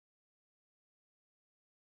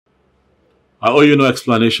I owe you no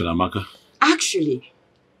explanation, Amaka. Actually,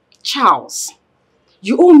 Charles,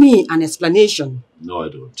 you owe me an explanation. No, I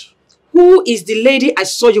don't. Who is the lady I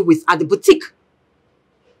saw you with at the boutique?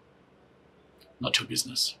 Not your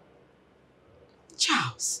business.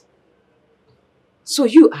 Charles, so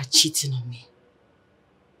you are cheating on me.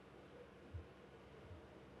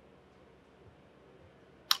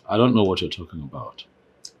 I don't know what you're talking about.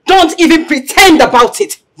 Don't even pretend about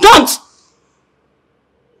it. Don't!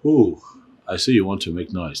 Oh, I see you want to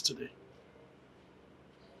make noise today.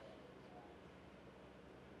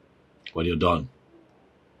 When you're done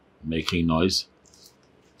making noise,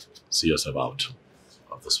 see yourself out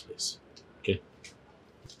of this place. Okay?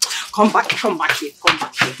 Come back here.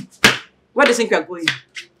 Where do you think you are going?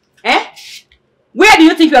 Eh? Where do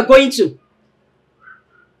you think you are going to?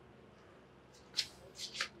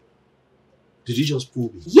 Did you just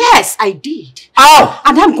pull me? Yes, I did. Ow!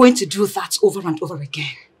 And I'm going to do that over and over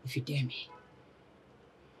again, if you dare me.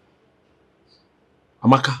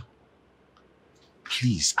 Amaka,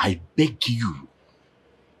 please, I beg you,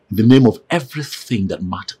 in the name of everything that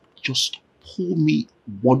matters, just pull me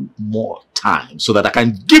one more time so that I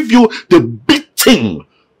can give you the beating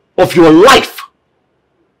of your life.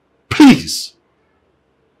 Please,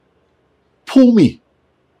 pull me.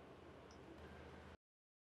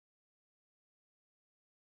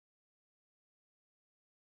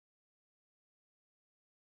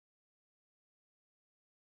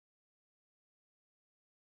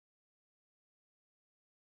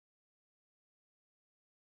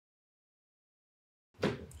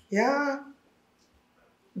 Yeah.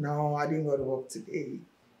 No, I didn't go to work today.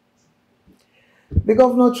 The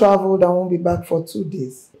governor traveled and won't be back for 2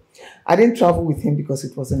 days. I didn't travel with him because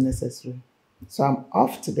it wasn't necessary. So I'm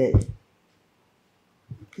off today.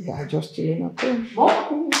 Yeah, I just chilling up home.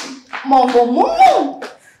 Mom.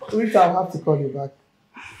 Rita, I'll have to call you back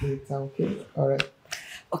later, okay? All right.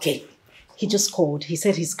 Okay. He just called. He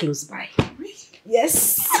said he's close by. Really?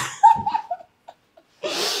 Yes.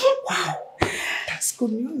 Wow. That's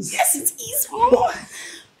good news. Yes, it is, Mom.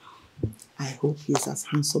 I hope he's as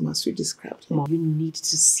handsome as you described him. Mom, you need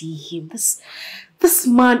to see him. This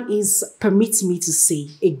man is, permit me to say,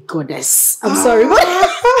 a goddess. I'm sorry, but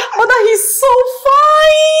he's so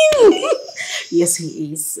fine. Yes,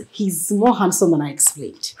 he is. He's more handsome than I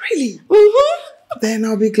explained. Really? Mm-hmm. Then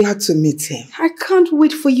I'll be glad to meet him. I can't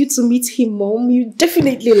wait for you to meet him, Mom. You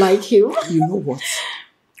definitely like him. You know what?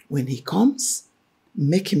 When he comes,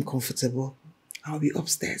 make him comfortable. I'll be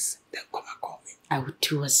upstairs. Then come and call me. I would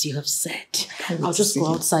do as you have said. I'll just go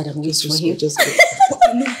outside and wait for him. Just go.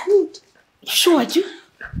 You look good. Sure, I do.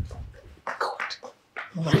 Good.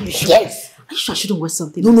 Are you sure? Yes. Are you sure I shouldn't wear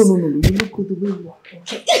something? No. You look good the way you are.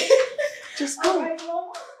 Okay. Just go. Right,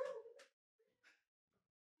 Mom.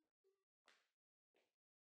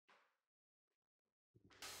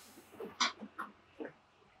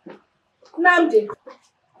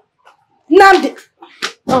 Namdi.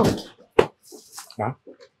 Oh. Huh?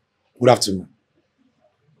 Good afternoon.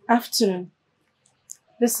 Afternoon.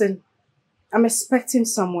 Listen, I'm expecting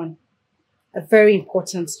someone. A very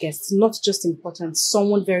important guest. Not just important,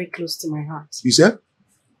 someone very close to my heart. You said?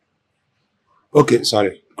 Okay,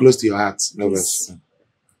 sorry. Close to your heart. No worries.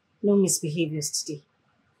 No misbehaviors today.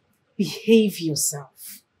 Behave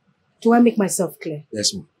yourself. Do I make myself clear?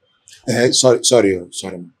 Yes, ma'am. Sorry,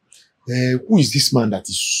 ma'am. Who is this man that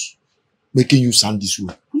is making you sound this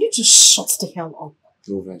way? Will you just shut the hell up?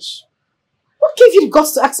 No verse. What gave you the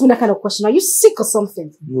guts to ask me that kind of question? Are you sick or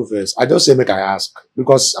something? No verse. I just say make I ask.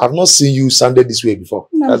 Because I've not seen you sounded this way before.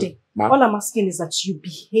 Nande, all I'm asking is that you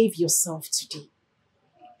behave yourself today.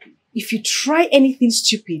 If you try anything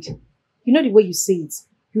stupid, you know the way you say it,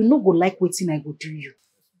 you no go like waiting I go do you.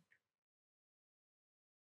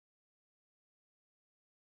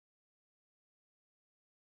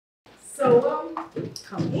 So,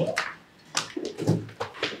 come in.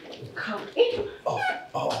 Come in.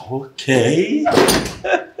 Oh, okay.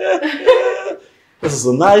 This is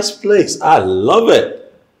a nice place. I love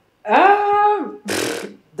it.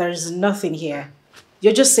 There's nothing here.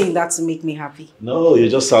 You're just saying that to make me happy. No, you're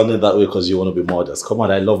just sounding that way because you want to be modest. Come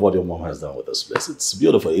on, I love what your mom has done with this place. It's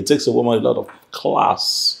beautiful. It takes a woman a lot of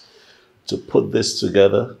class to put this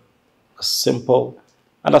together. Simple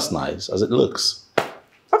and as nice as it looks.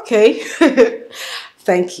 Okay.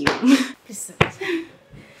 Thank you.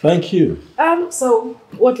 Thank you. So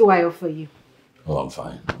what do I offer you? Oh, I'm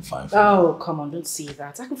fine. I'm fine. Oh, come on, don't say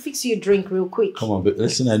that. I can fix you a drink real quick. Come on, but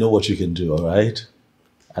listen, I know what you can do, all right?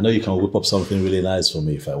 I know you can whip up something really nice for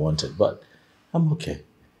me if I wanted, but I'm okay.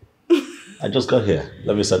 I just got here.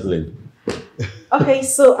 Let me settle in. Okay,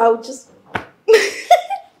 so I'll just...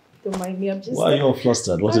 Don't mind me, I'm just... Why are you all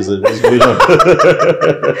flustered? What is it? What's going on?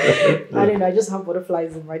 I don't know, I just have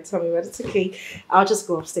butterflies in my tummy, but it's okay. I'll just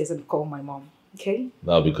go upstairs and call my mom, okay?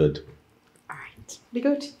 That'll be good. Alright, be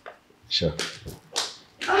good. Sure.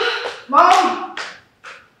 Mom!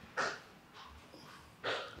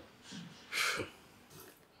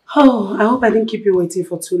 Oh, I hope I didn't keep you waiting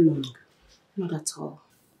for too long. Not at all.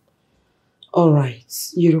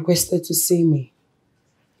 Alright, you requested to see me.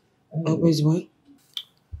 Where's what?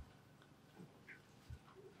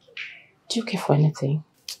 Do you care for anything?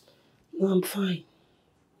 No, I'm fine.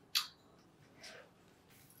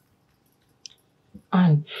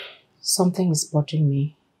 And something is bothering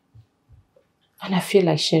me. And I feel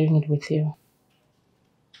like sharing it with you.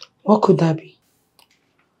 What could that be?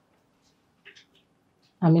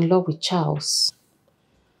 I'm in love with Charles.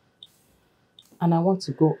 And I want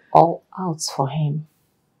to go all out for him.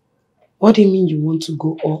 What do you mean you want to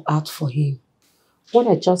go all out for him? What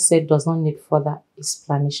I just said does not need further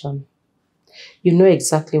explanation. You know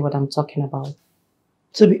exactly what I'm talking about.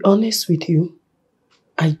 To be honest with you,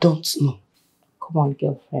 I don't know. Come on,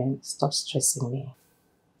 girlfriend. Stop stressing me.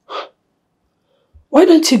 Why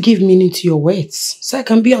don't you give meaning to your words so I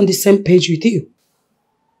can be on the same page with you?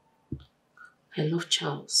 I love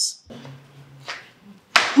Charles.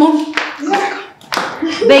 Mom! Yeah.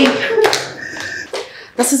 Babe!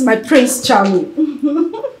 This is my Prince Charming.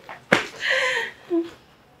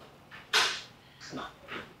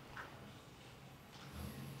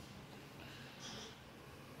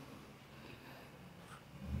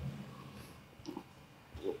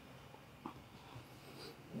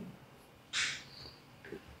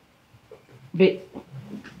 Babe.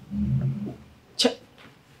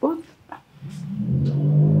 What?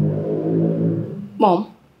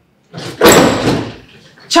 Mom?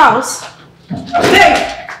 Charles?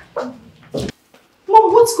 Hey!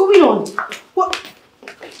 Mom, what's going on? What?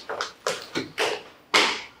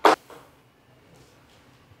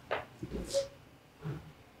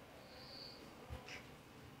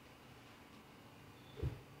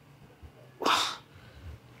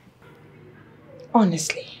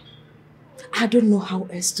 Honestly, I don't know how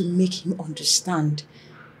else to make him understand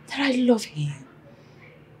that I love him.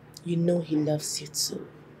 You know he loves you too.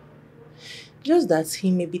 Just that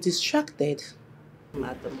he may be distracted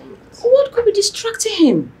at the moment. What could be distracting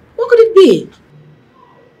him? What could it be?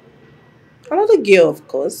 Another girl, of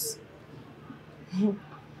course.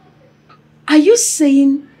 Are you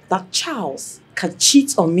saying that Charles can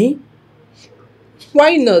cheat on me?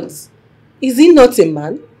 Why not? Is he not a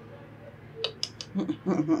man?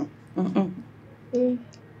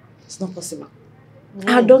 It's not possible.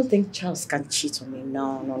 I don't think Charles can cheat on me.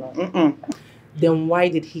 No. Then why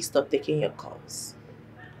did he stop taking your calls?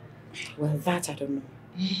 Well, that I don't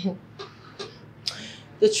know.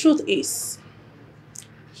 The truth is,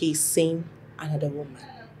 he's seen another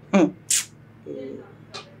woman.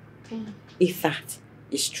 If that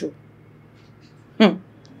is true, I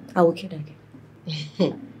will kill that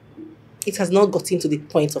girl. It has not gotten to the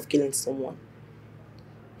point of killing someone.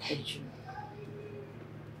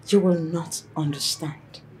 You will not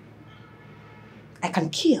understand. I can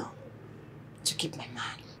kill to keep my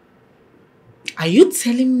man. Are you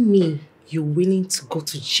telling me you're willing to go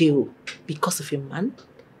to jail because of a man?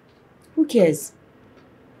 Who cares?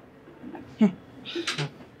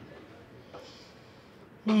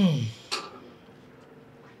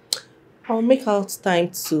 I'll make out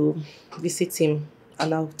time to visit him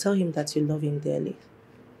and I'll tell him that you love him dearly.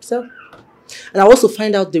 So, and I'll also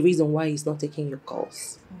find out the reason why he's not taking your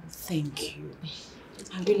calls. Oh, thank you.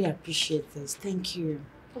 I really appreciate this. Thank you.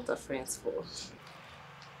 What are friends for?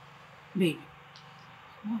 Babe,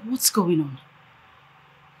 what's going on?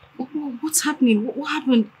 What's happening? What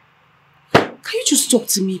happened? Can you just talk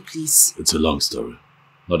to me, please? It's a long story.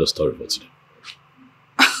 Not a story for today.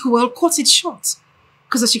 Well, cut it short.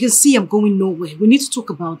 Because as you can see, I'm going nowhere. We need to talk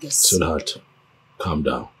about this. Sweetheart, calm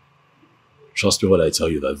down. Trust me when I tell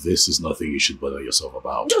you that this is nothing you should bother yourself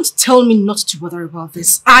about. Don't tell me not to bother about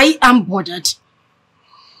this. I am bothered.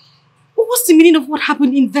 What's the meaning of what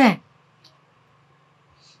happened in there?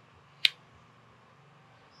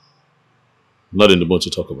 Not in the mood to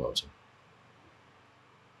talk about it.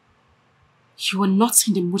 You are not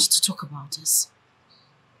in the mood to talk about this.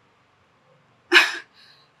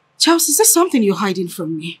 Charles, is there something you're hiding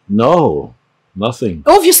from me? No, nothing.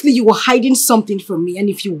 Obviously, you were hiding something from me, and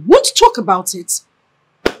if you won't talk about it,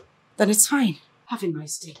 then it's fine. Have a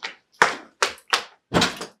nice day.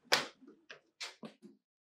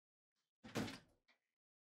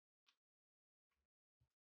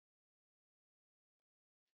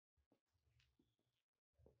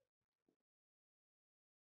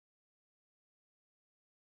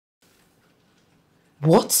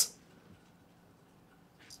 What?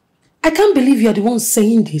 I can't believe you're the one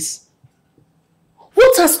saying this.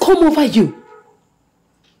 What has come over you?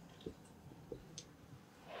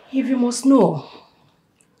 If you must know,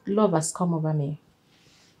 love has come over me.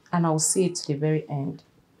 And I'll see it to the very end.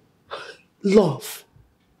 Love?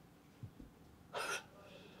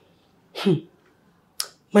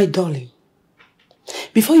 My darling,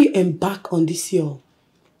 before you embark on this your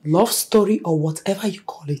love story or whatever you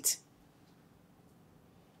call it,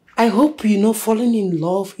 I hope you know falling in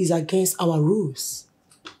love is against our rules.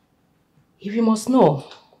 If you must know,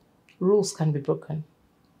 rules can be broken.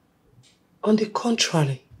 On the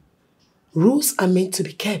contrary, rules are meant to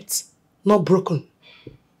be kept, not broken.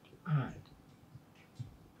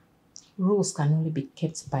 Rules can only be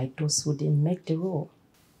kept by those who didn't make the rule.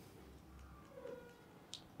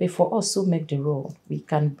 But for us who make the rule, we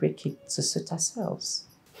can break it to suit ourselves.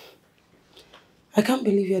 I can't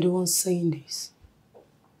believe you're the one saying this.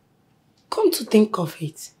 Come to think of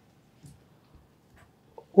it,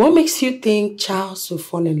 what makes you think Charles will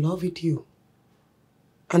fall in love with you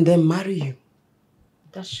and then marry you?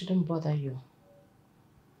 That shouldn't bother you.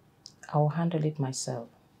 I will handle it myself.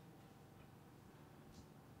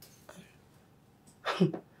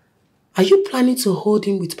 Are you planning to hold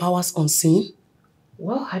him with powers unseen?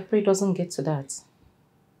 Well, I pray it doesn't get to that.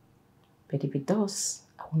 But if it does,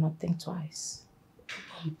 I will not think twice.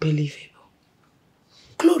 Unbelievable.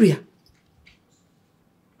 Gloria,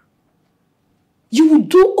 you would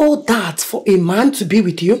do all that for a man to be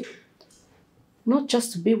with you? Not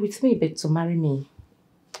just to be with me, but to marry me.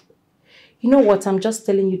 You know what? I'm just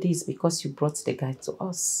telling you this because you brought the guy to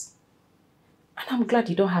us. And I'm glad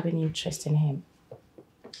you don't have any interest in him.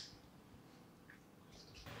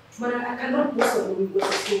 Mother, I cannot boast of you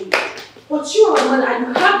what is going on. But you are a man and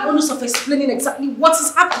you have honors of explaining exactly what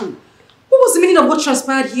is happening. What was the meaning of what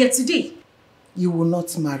transpired here today? You will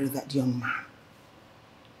not marry that young man.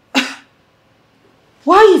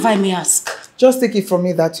 Why, if I may ask? Just take it from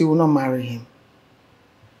me that you will not marry him.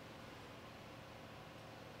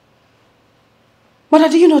 Mother,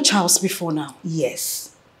 do you know Charles before now?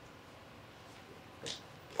 Yes.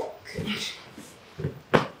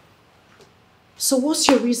 So what's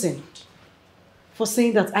your reason for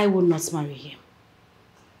saying that I will not marry him?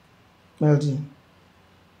 Meldine,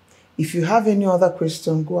 if you have any other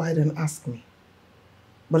question, go ahead and ask me.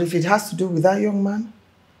 But if it has to do with that young man,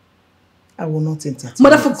 I will not entertain.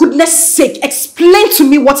 Mother, for goodness sake, explain to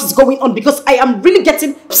me what is going on because I am really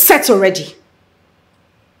getting upset already.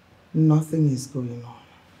 Nothing is going on.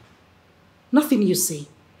 Nothing you say.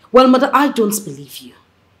 Well, Mother, I don't believe you.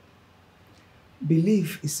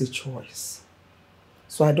 Belief is a choice.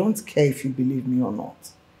 So I don't care if you believe me or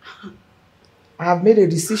not. I have made a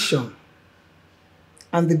decision.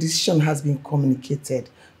 And the decision has been communicated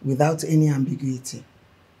without any ambiguity.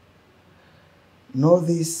 Know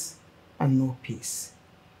this and know peace.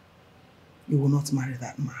 You will not marry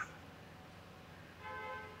that man.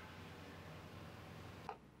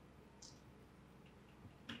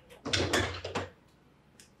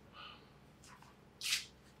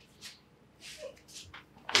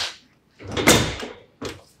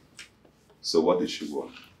 So what did she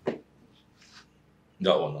want?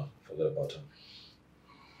 That one, no. Forget about him.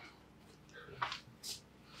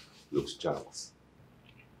 Look, Charles,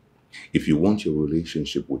 if you want your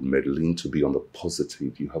relationship with Madeline to be on the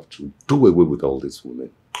positive, you have to do away with all these women.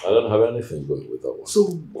 I don't have anything going with that one. So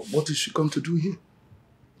what is she come to do here?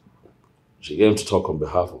 She came to talk on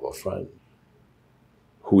behalf of her friend.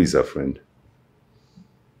 Who is her friend?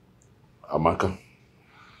 Amaka.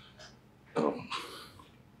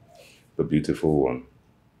 The beautiful one.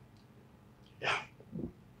 Yeah.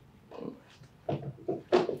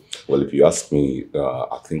 Well, if you ask me,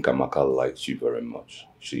 I think Amaka likes you very much.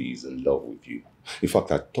 She is in love with you. In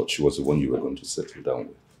fact, I thought she was the one you were going to settle down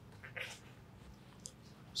with.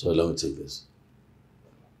 So let me take this.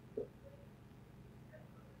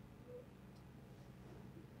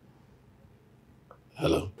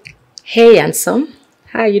 Hello? Hey, handsome.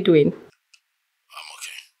 How are you doing? I'm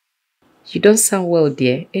okay. You don't sound well,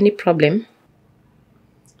 dear. Any problem?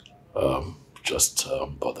 Just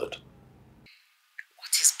bothered.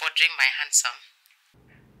 What is bothering my handsome?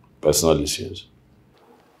 Personal issues.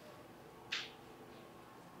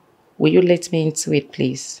 Will you let me into it,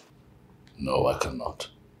 please? No, I cannot.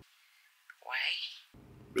 Why?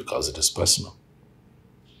 Because it is personal.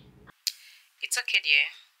 It's okay, dear.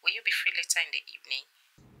 Will you be free later in the evening?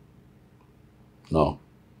 No.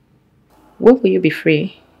 When will you be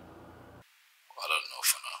free? I don't know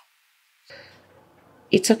for now.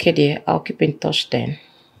 It's okay, dear. I'll keep in touch then.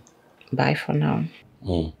 Bye for now.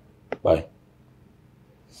 Bye.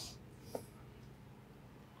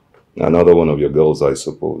 Another one of your girls, I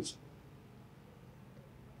suppose.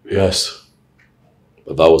 Yes.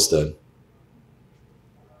 But that was then.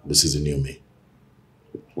 This is a new me.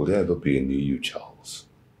 Will there ever be a new you, Charles?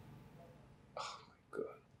 Oh my God.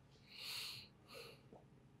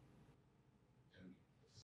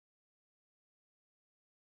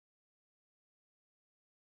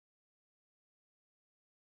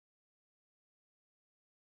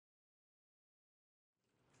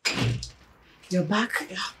 You're back?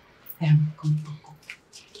 Yeah. Come.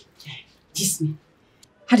 Yeah, kiss me.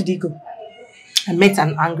 How did it go? I met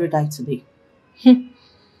an angry guy today.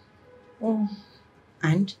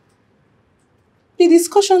 And the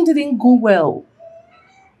discussion didn't go well.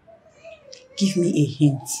 Give me a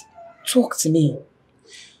hint. Talk to me.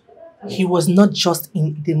 He was not just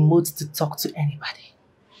in the mood to talk to anybody.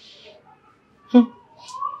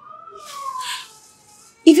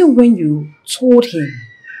 Even when you told him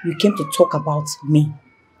you came to talk about me.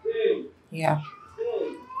 Yeah.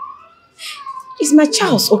 Is my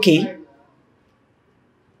Charles okay?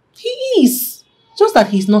 He is. Just that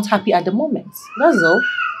he's not happy at the moment. That's all.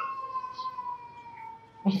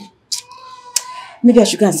 Maybe I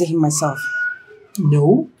should go and see him myself.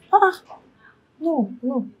 No. No.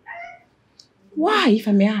 Why, if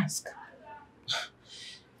I may ask?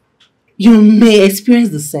 You may experience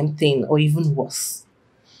the same thing or even worse.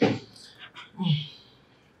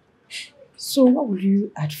 So what will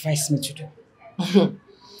you advise me to do?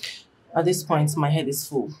 At this point, my head is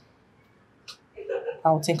full.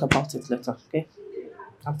 I'll think about it later, okay?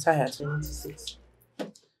 I'm tired. I need to sit.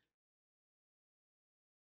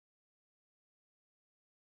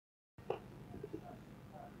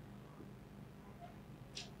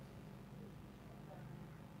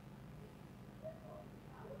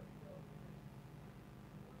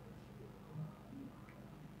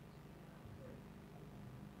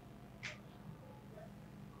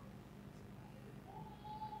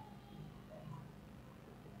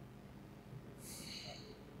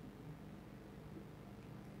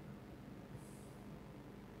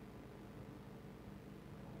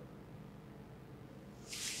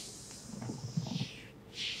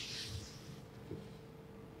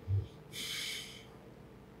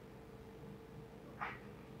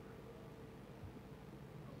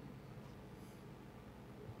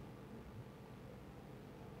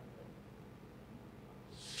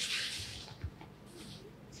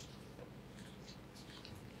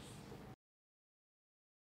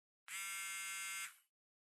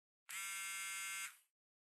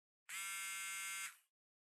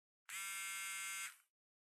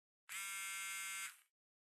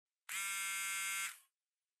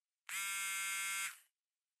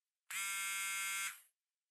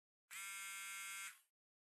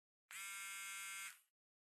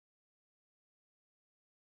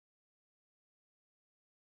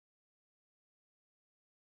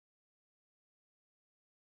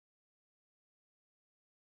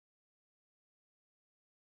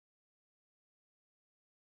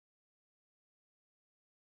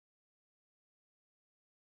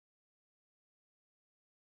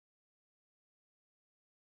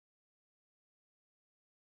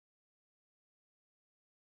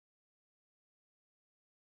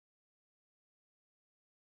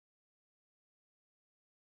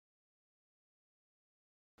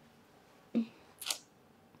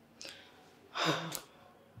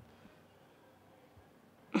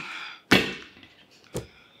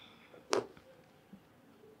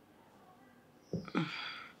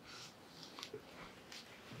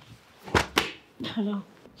 Hello.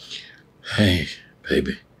 Hey,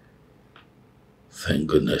 baby. Thank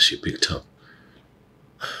goodness you picked up.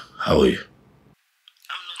 How are you?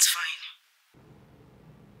 I'm not fine.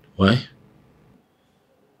 Why?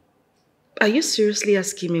 Are you seriously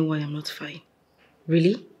asking me why I'm not fine?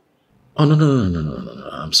 Really? Oh, no.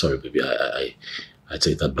 I'm sorry, baby. I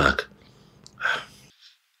take that back.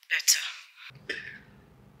 Better.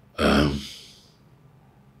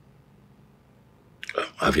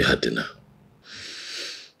 Have you had dinner?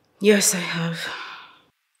 Yes, I have. Okay,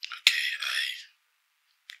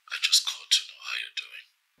 I just called to know how you're doing.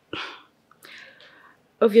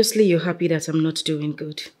 Obviously, you're happy that I'm not doing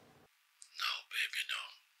good. No, baby, no.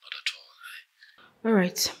 Not at all. All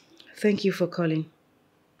right. Thank you for calling.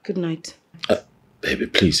 Good night. Baby,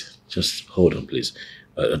 please. Just hold on, please.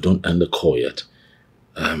 Don't end the call yet.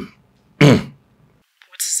 What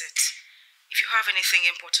is it? If you have anything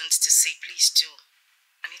important to say, please do.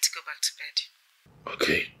 I need to go back to bed.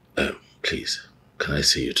 Okay, please. Can I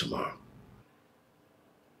see you tomorrow?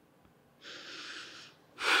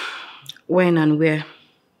 When and where?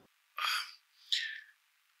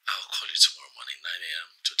 I'll call you tomorrow morning, 9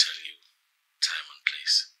 a.m. to tell you time and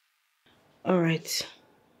place. All right.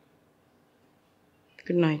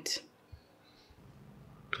 Good night.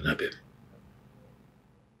 Good night, babe.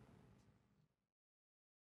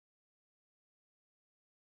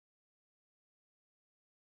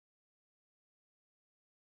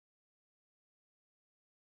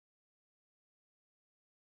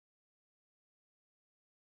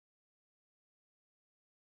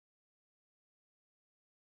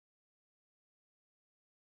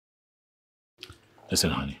 Listen,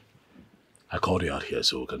 honey. I called you out here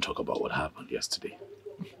so we can talk about what happened yesterday.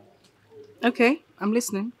 Okay, I'm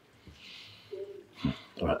listening.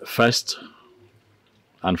 All right. First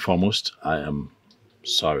and foremost, I am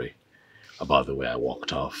sorry about the way I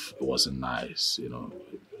walked off. It wasn't nice, you know.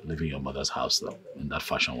 Leaving your mother's house in that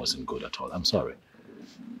fashion wasn't good at all. I'm sorry.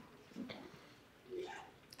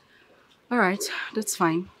 All right, that's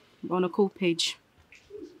fine. We're on a cool page.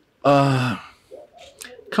 Can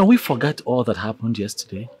we forget all that happened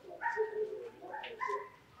yesterday?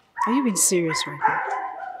 Are you being serious right now?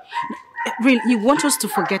 Really, you want us to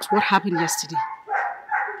forget what happened yesterday?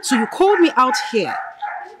 So you called me out here,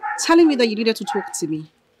 telling me that you needed to talk to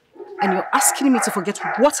me, and you're asking me to forget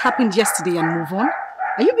what happened yesterday and move on?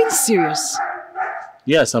 Are you being serious?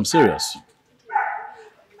 Yes, I'm serious.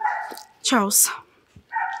 Charles,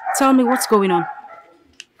 tell me what's going on.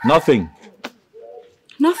 Nothing.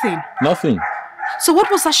 Nothing? Nothing. So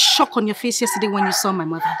what was that shock on your face yesterday when you saw my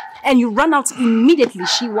mother? And you ran out immediately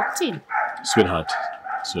she walked in. Sweetheart,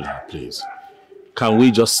 please. Can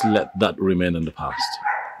we just let that remain in the past?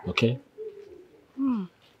 Okay?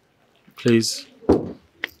 Please.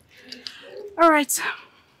 All right.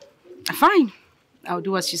 Fine. I'll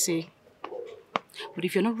do as you say. But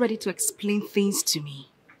if you're not ready to explain things to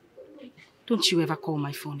me, don't you ever call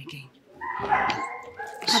my phone again.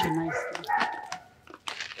 Have a nice day.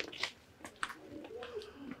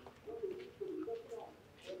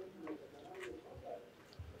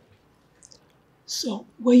 So,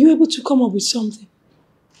 were you able to come up with something?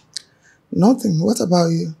 Nothing. What about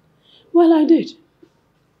you? Well, I did.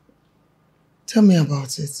 Tell me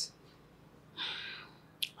about it.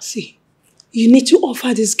 See, you need to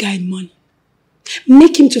offer this guy money.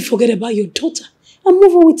 Make him to forget about your daughter and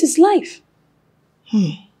move on with his life.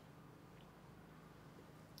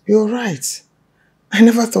 You're right. I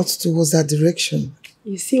never thought towards that direction.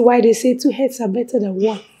 You see why they say 2 heads are better than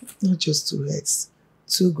 1? Not just 2 heads.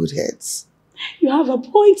 2 good heads. You have a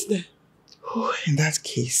point there. In that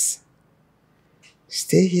case,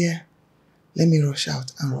 stay here. Let me rush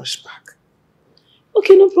out and rush back.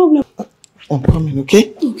 Okay, no problem. I'm coming,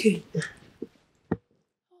 okay? Okay.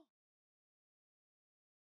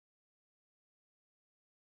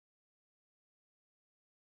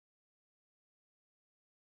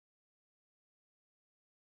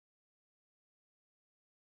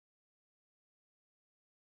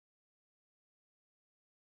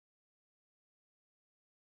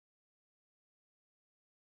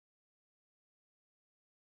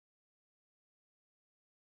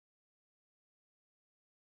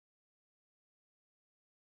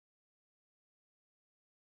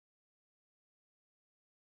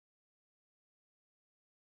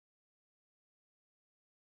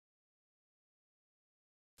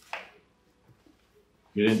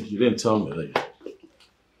 You didn't tell me that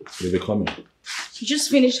you'll be coming. You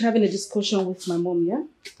just finished having a discussion with my mom, yeah?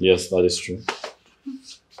 Yes, that is true.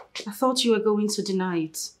 I thought you were going to deny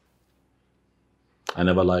it. I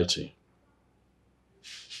never lied to you.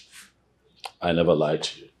 I never lied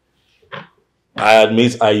to you. I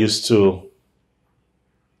admit I used to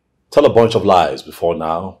tell a bunch of lies before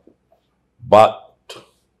now, but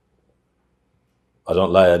I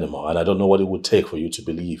don't lie anymore, and I don't know what it would take for you to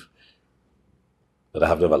believe that I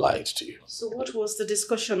have never lied to you. So what was the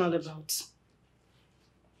discussion all about?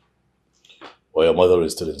 Well, your mother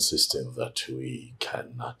is still insisting that we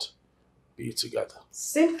cannot be together.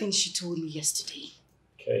 Same thing she told me yesterday.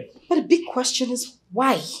 Okay. But the big question is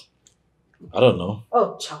why? I don't know.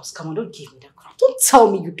 Oh, Charles, come on, don't give me that crap. Don't tell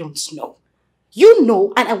me you don't know. You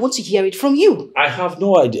know, and I want to hear it from you. I have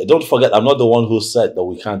no idea. Don't forget, I'm not the one who said that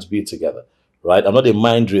we can't be together, right? I'm not a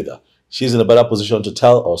mind reader. She's in a better position to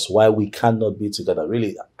tell us why we cannot be together.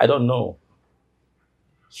 Really, I don't know.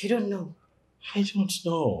 You don't know? I don't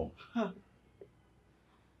know. Huh.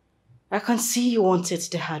 I can see you want it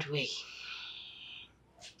the hard way.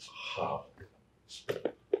 How?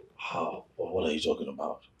 How? What are you talking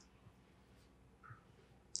about?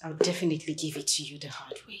 I'll definitely give it to you the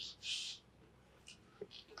hard way.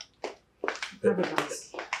 Have a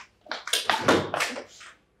nice.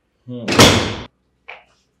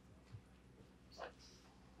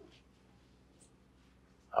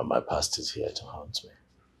 And my past is here to haunt me.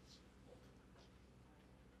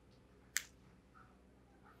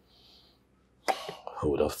 Who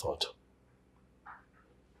would have thought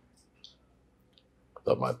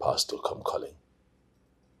that my past will come calling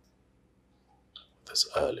this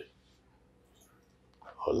early?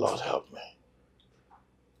 Oh Lord, help me.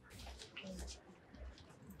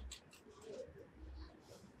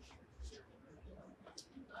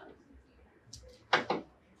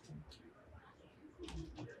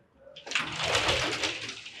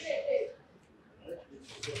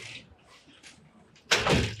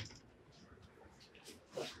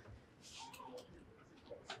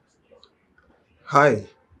 Hi.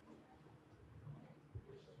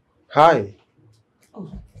 Hi.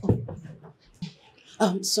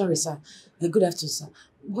 Sorry, sir. Good afternoon, sir.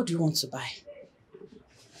 What do you want to buy?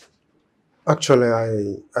 Actually,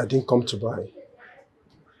 I didn't come to buy.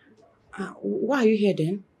 Why are you here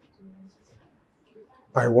then?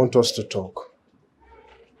 I want us to talk.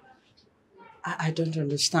 I don't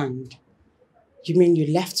understand. You mean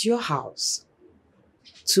you left your house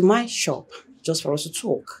to my shop just for us to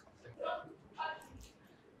talk?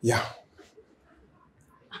 Yeah.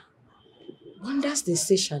 Wonders they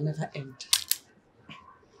say shall never end.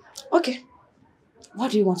 Okay. What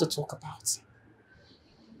do you want to talk about?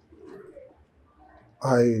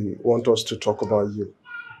 I want us to talk about you.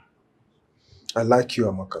 I like you,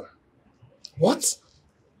 Amaka. What?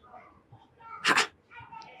 Ha.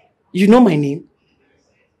 You know my name?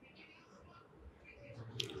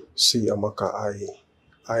 See, Amaka,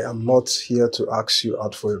 I am not here to ask you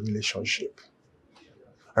out for a relationship.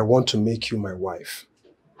 I want to make you my wife.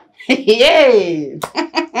 Yay!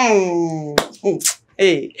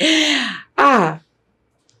 Hey.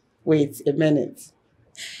 Wait a minute.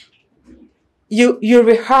 You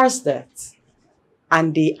rehearsed that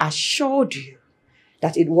and they assured you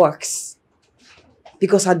that it works.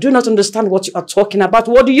 Because I do not understand what you are talking about.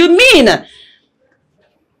 What do you mean?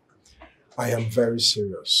 I am very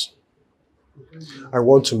serious. I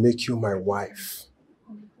want to make you my wife.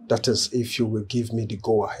 That is, if you will give me the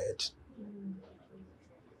go-ahead.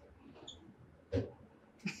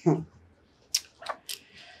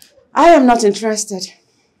 I am not interested.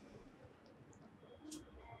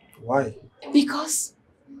 Why? Because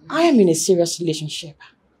I am in a serious relationship.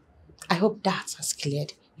 I hope that has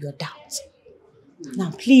cleared your doubts.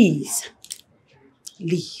 Now please,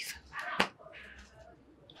 leave.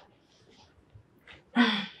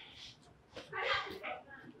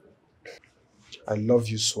 I love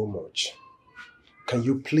you so much. Can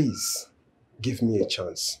you please give me a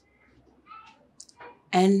chance?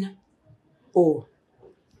 N-O.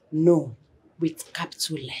 No. With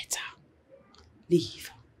capital letter.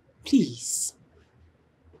 Leave. Please.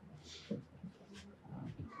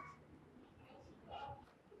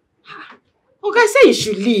 Okay, I say you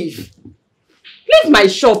should leave. Leave my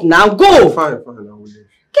shop now. Go. Fine, I will leave.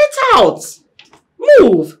 Get out.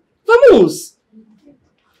 Move. Vamos.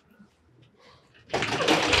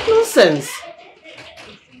 Nonsense.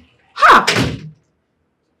 Ha!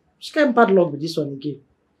 She got bad luck with this one again.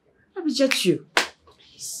 I reject you.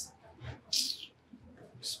 Please.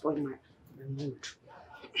 Spoil my mood.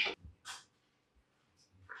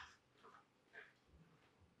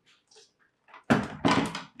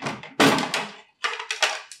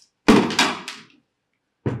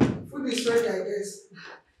 Food is ready, I guess.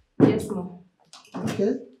 Yes, ma'am.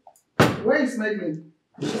 Okay. Where is Megan?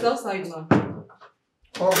 She's outside, ma'am.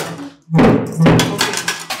 Oh.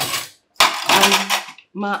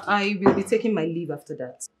 Ma, I will be taking my leave after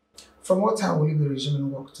that. From what time will you be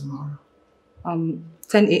resuming work tomorrow? 10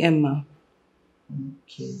 a.m., ma'am.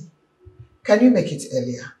 Okay. Can you make it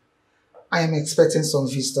earlier? I am expecting some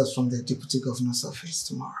visitors from the Deputy Governor's office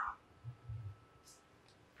tomorrow.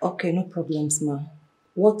 Okay, no problems, ma.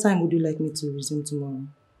 What time would you like me to resume tomorrow?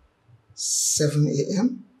 7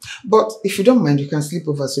 a.m. But if you don't mind, you can sleep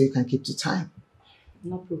over so you can keep to time.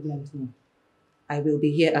 No problems, ma. I will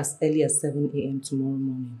be here as early as 7 a.m. tomorrow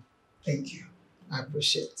morning. Thank you. I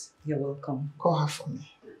appreciate it. You're welcome. Call her for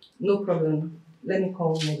me. No problem. Let me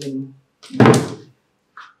call Megan.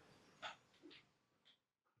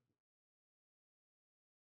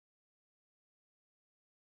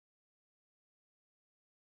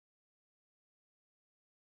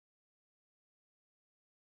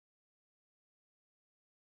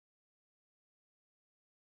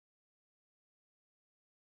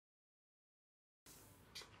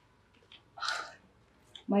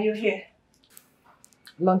 Ma, you're here.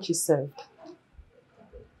 Lunch is served.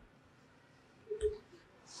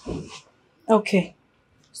 Okay.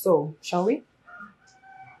 So, shall we?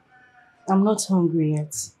 I'm not hungry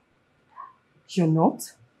yet. You're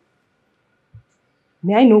not?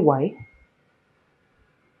 May I know why?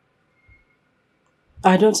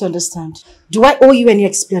 I don't understand. Do I owe you any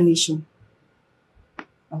explanation?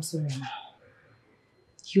 I'm sorry, Ma.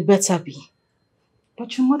 You better be.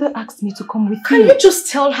 But your mother asked me to come with you. Can you just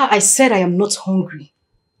tell her I said I am not hungry?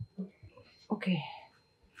 Okay.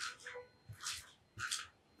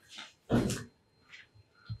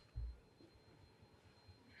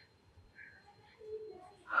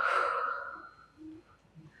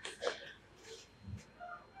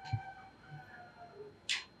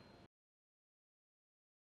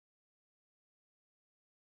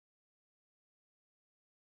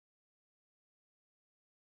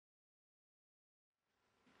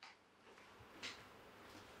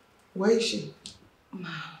 Where is she? Ma,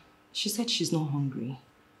 she said she's not hungry.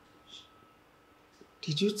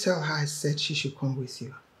 Did you tell her I said she should come with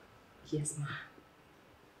you? Yes, Ma.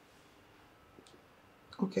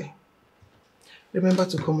 Okay. Remember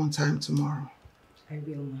to come on time tomorrow. I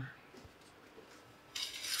will, Ma.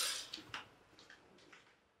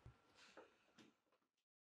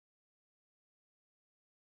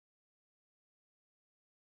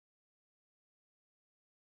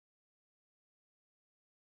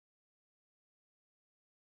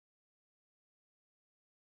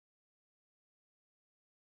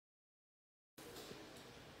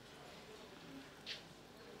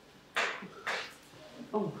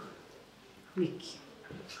 Oh, Nick.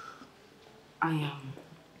 I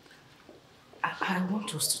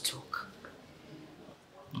want us to talk.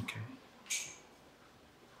 Okay.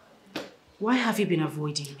 Why have you been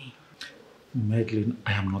avoiding me? Madeline,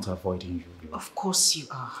 I am not avoiding you. Of course you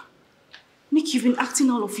are. Nick, you've been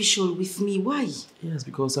acting all official with me. Why? Yes,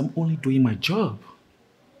 because I'm only doing my job.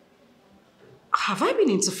 Have I been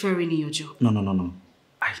interfering in your job? No.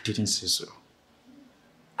 I didn't say so.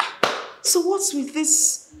 So what's with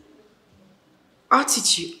this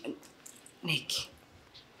attitude? Nick,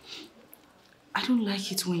 I don't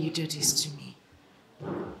like it when you do this to me.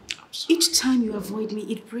 Each time you avoid me,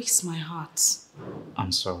 it breaks my heart.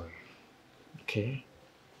 I'm sorry. Okay?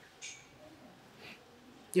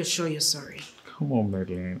 You're sure you're sorry? Come on,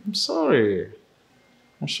 Madeline. I'm sorry.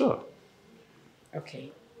 I'm sure.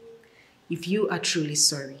 Okay. If you are truly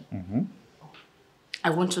sorry, I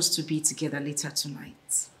want us to be together later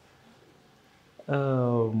tonight.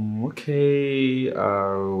 Okay.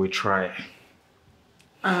 We try.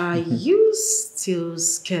 Are you still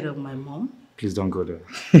scared of my mom? Please don't go there.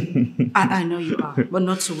 I know you are, but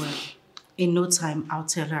not to worry. In no time, I'll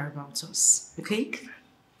tell her about us. Okay?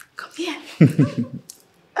 Come here.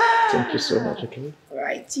 Thank you so much, okay? All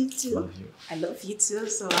right, you too. Love you. I love you too,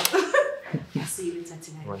 so I'll see you later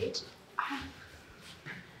tonight. Right.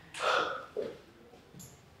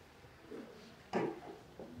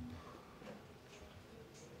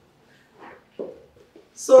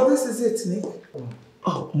 So this is it, Nick?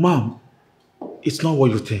 Oh, Mom, it's not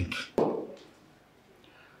what you think.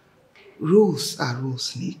 Rules are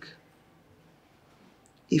rules, Nick.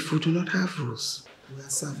 If we do not have rules, we are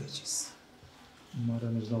savages.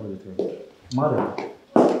 Madam, it's not what you think. Madam.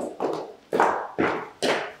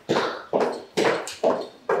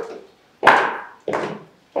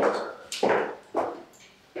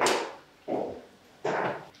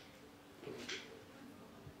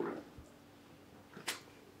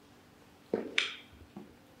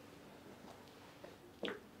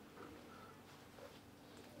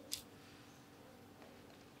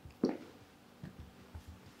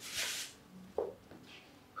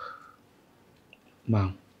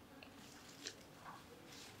 Mom,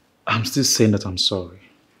 I'm still saying that I'm sorry.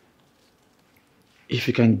 If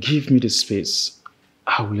you can give me the space,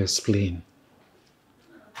 I will explain.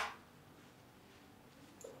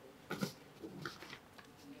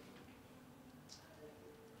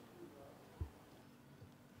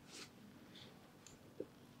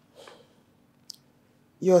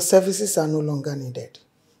 Your services are no longer needed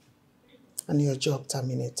and your job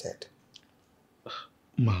terminated.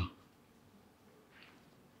 Ma,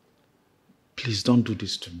 please don't do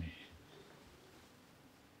this to me.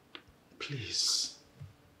 Please.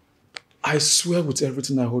 I swear with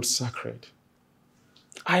everything I hold sacred.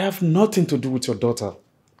 I have nothing to do with your daughter.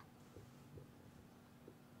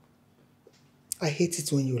 I hate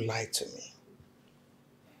it when you lie to me.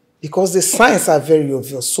 Because the signs are very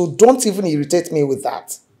obvious, so don't even irritate me with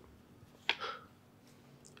that.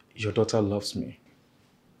 Your daughter loves me.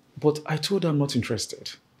 But I told her I'm not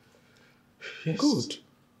interested. Yes. Good.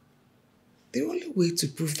 The only way to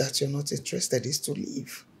prove that you're not interested is to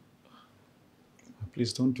leave.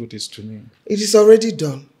 Please don't do this to me. It is already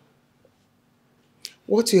done.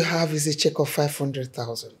 What you have is a check of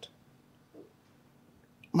 500,000.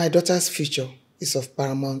 My daughter's future is of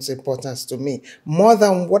paramount importance to me, more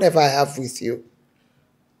than whatever I have with you.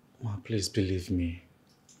 Ma, please believe me.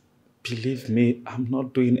 Believe me, I'm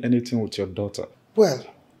not doing anything with your daughter. Well,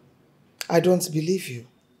 I don't believe you.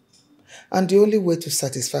 And the only way to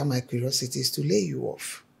satisfy my curiosity is to lay you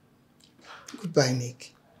off. Goodbye,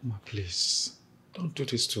 Nick. Ma, please. Don't do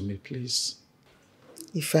this to me, please.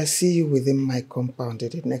 If I see you within my compound in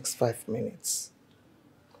the next 5 minutes,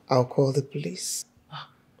 I'll call the police.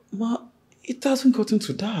 Ma, it hasn't gotten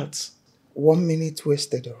to that. 1 minute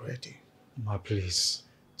wasted already. Ma, please.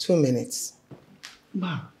 2 minutes.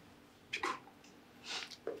 Ma,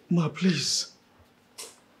 please.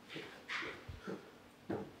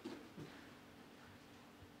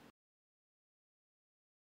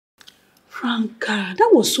 Franca, that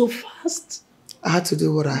was so fast. I had to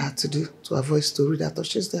do what I had to do to avoid story that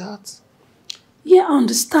touches the heart. Yeah, I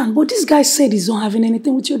understand. But this guy said he's not having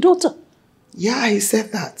anything with your daughter. Yeah, he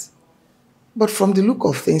said that. But from the look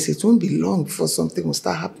of things, it won't be long before something will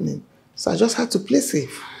start happening. So I just had to play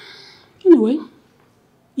safe. Anyway,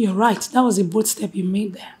 you're right. That was a bold step you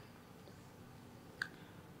made there.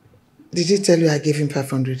 Did he tell you I gave him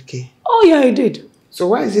 500k? Oh, yeah, he did. So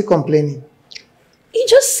why is he complaining? He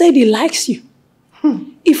just said he likes you.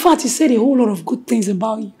 In fact, he said a whole lot of good things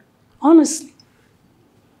about you. Honestly.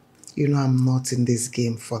 You know I'm not in this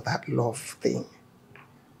game for that love thing.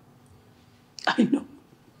 I know.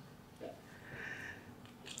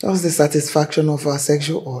 That was the satisfaction of our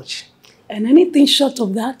sexual urge. And anything short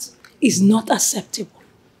of that is not acceptable.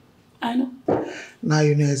 I know. Now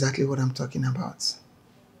you know exactly what I'm talking about.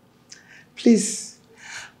 Please,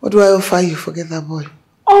 what do I offer you? Forget that boy.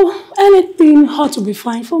 Oh, anything hot will be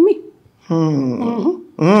fine for me.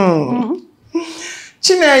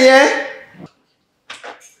 Chineye!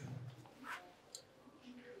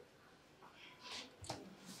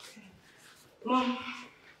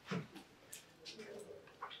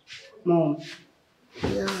 Mom.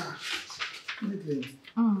 Yeah.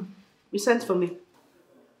 You sent for me.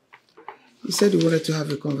 You said you wanted to have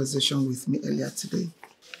a conversation with me earlier today.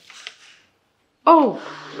 Oh,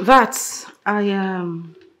 that. I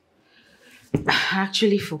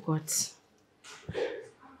actually forgot.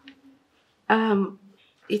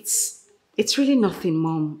 It's really nothing,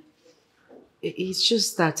 Mom. It's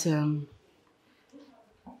just that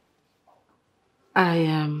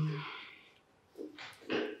I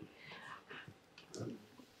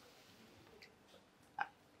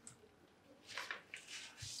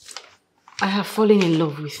have fallen in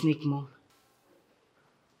love with Nick, Mom.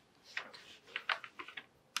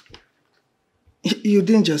 You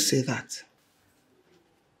didn't just say that.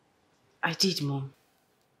 I did, Mom.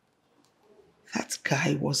 That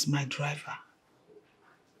guy was my driver.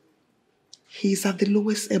 He's at the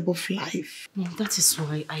lowest ebb of life. Mom, that is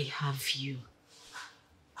why I have you.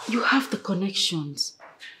 You have the connections.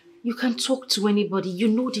 You can talk to anybody. You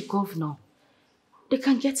know the governor. They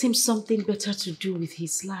can get him something better to do with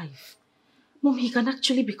his life. Mom, he can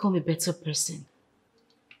actually become a better person.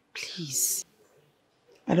 Please.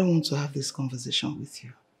 I don't want to have this conversation with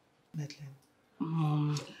you, Madeleine.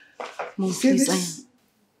 Mom, please.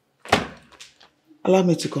 Allow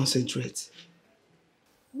me to concentrate.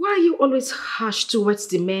 Why are you always harsh towards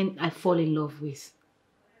the men I fall in love with?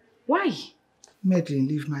 Why? Madeleine,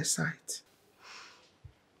 leave my side.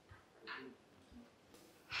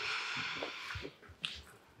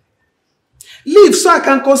 Leave so I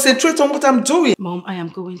can concentrate on what I'm doing. Mom, I am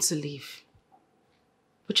going to leave.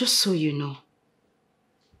 But just so you know,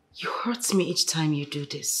 you hurt me each time you do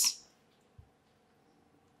this.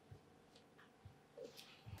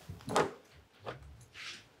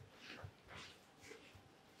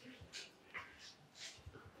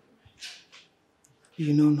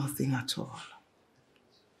 You know nothing at all.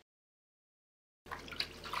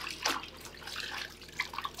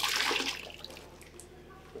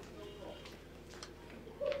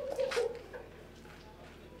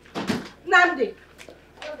 Nandi!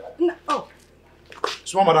 Oh.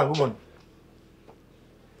 Small madam, good morning.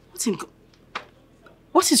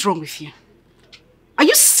 What is wrong with you? Are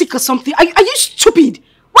you sick or something? Are you stupid?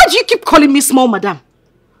 Why do you keep calling me small madam?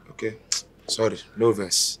 Okay, sorry, no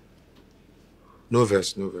verse. No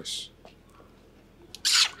verse, no verse.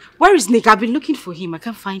 Where is Nick? I've been looking for him. I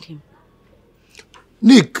can't find him.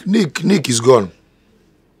 Nick is gone.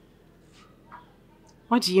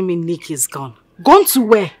 What do you mean Nick is gone? Gone to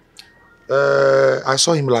where? I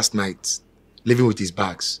saw him last night, leaving with his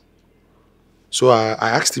bags. So I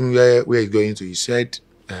asked him where he's going to. He said,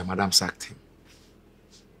 Madam sacked him.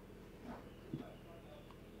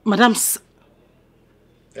 Madam's...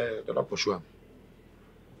 Don't pursue him.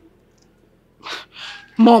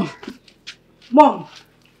 Mom,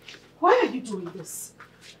 why are you doing this?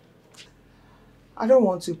 I don't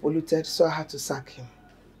want you polluted, so I had to sack him.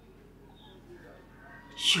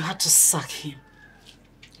 You had to sack him?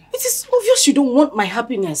 It is obvious you don't want my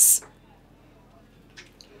happiness.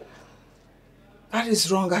 That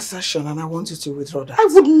is wrong assertion and I want you to withdraw that. I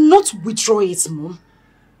would not withdraw it, Mom.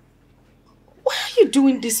 Why are you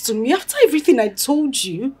doing this to me after everything I told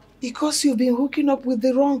you? Because you've been hooking up with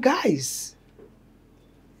the wrong guys.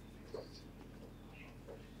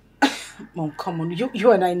 Mom, come on.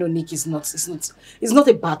 You and I know Nick is not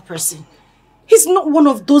a bad person. He's not one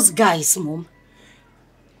of those guys, Mom.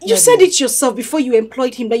 You said it yourself before you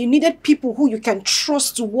employed him that you needed people who you can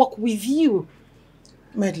trust to work with you.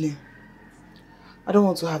 Medley, I don't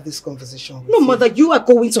want to have this conversation with you. No, Mother, you are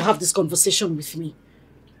going to have this conversation with me.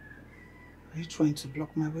 Are you trying to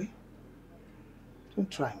block my way? Don't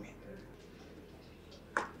try me.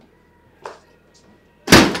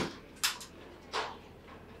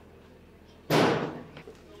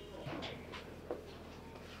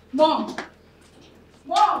 Mom!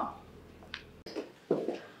 Mom!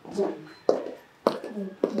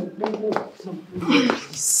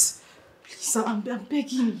 Please. Please, I'm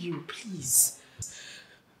begging you, please.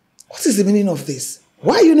 What is the meaning of this?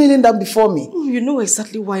 Why are you kneeling down before me? You know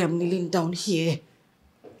exactly why I'm kneeling down here.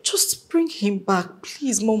 Just bring him back,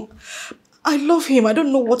 please, Mom. I love him. I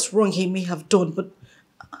don't know what wrong he may have done, but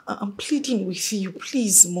I'm pleading with you.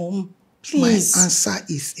 Please, Mom. Please. My answer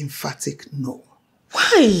is emphatic no.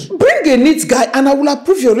 Why? Bring a neat guy and I will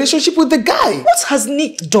approve your relationship with the guy. What has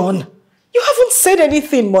Nick done? You haven't said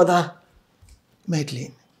anything, Mother.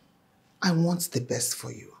 Madeline, I want the best for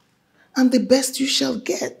you. And the best you shall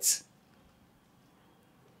get.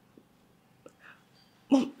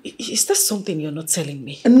 Mom, is there something you're not telling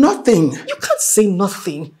me? Nothing. You can't say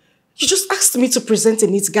nothing. You just asked me to present a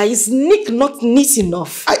neat guy. Is Nick not neat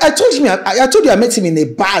enough? I told you I met him in a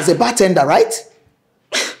bar as a bartender, right?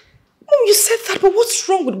 Mom, you said that, but what's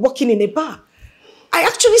wrong with working in a bar? I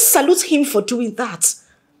actually salute him for doing that.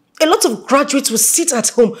 A lot of graduates will sit at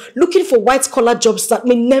home looking for white-collar jobs that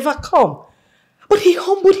may never come. But he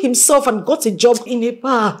humbled himself and got a job in a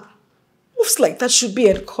bar. Moves like that should be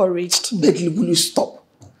encouraged. Medley, will you stop?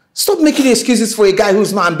 Stop making excuses for a guy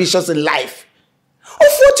who's not ambitious in life. Of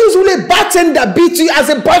what use will a bartender be to you as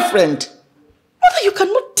a boyfriend? Mother, you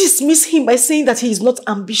cannot dismiss him by saying that he is not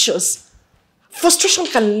ambitious. Frustration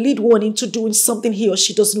can lead one into doing something he or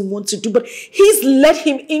she doesn't want to do, but he's led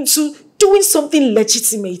him into doing something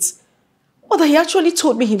legitimate. Mother, he actually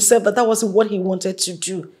told me himself that wasn't what he wanted to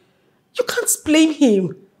do. You can't blame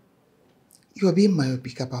him. You are being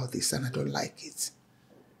myopic about this and I don't like it.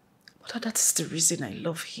 Mother, that is the reason I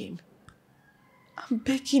love him. I'm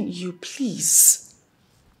begging you, please.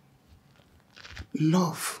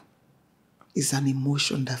 Love is an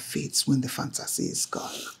emotion that fades when the fantasy is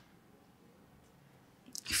gone.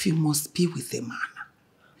 If you must be with a man,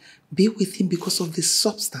 be with him because of the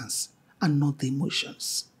substance and not the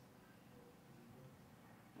emotions.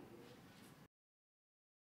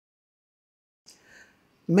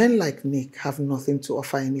 Men like Nick have nothing to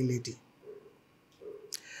offer any lady.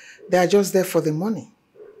 They are just there for the money,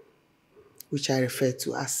 which I refer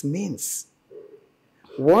to as means.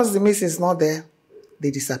 Once the means is not there,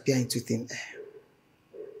 they disappear into thin air.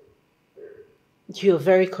 You're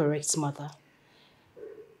very correct, Mother.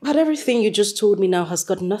 But everything you just told me now has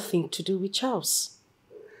got nothing to do with Charles.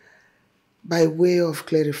 By way of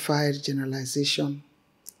clarified generalization,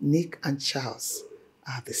 Nick and Charles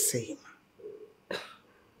are the same.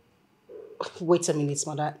 Wait a minute,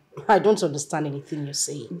 Mother. I don't understand anything you're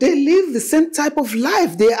saying. They live the same type of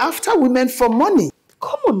life. They're after women for money.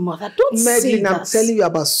 Come on, Mother. Don't say that. I'm telling you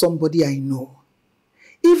about somebody I know.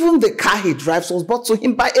 Even the car he drives was bought to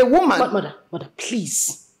him by a woman. Mother,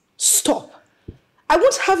 please. Stop. I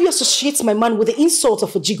won't have you associate my man with the insult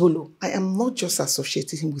of a gigolo. I am not just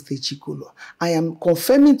associating him with a gigolo. I am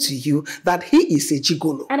confirming to you that he is a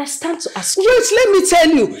gigolo. And I stand to ask you. Wait, let me tell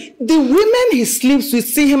you. The women he sleeps with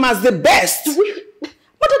see him as the best. Mother, do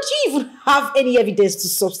you even have any evidence to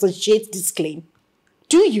substantiate this claim?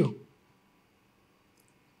 Do you?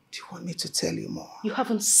 Do you want me to tell you more? You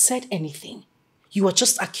haven't said anything. You are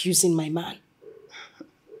just accusing my man.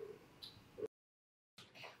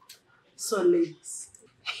 So, ladies,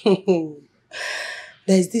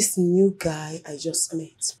 there's this new guy I just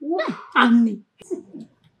met.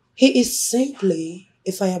 He is simply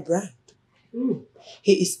a firebrand.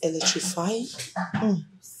 He is electrifying,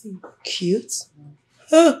 cute.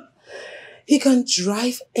 He can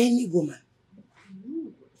drive any woman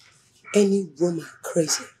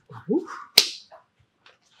crazy.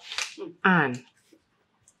 Anne,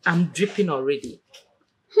 I'm dripping already.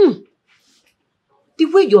 The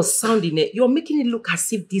way you're sounding it, you're making it look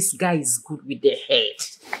as if this guy is good with the head.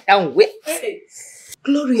 I can't wait. Hey.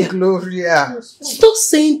 Gloria. Stop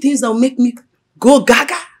saying things that will make me go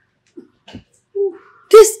gaga.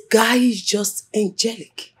 This guy is just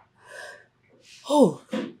angelic. Oh,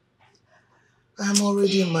 I'm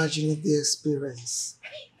already imagining the experience.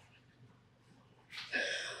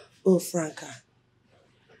 oh, Franca,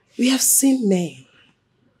 we have seen men.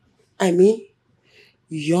 I mean,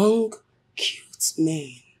 young, cute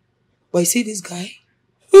men. But you see this guy?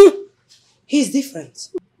 He's different.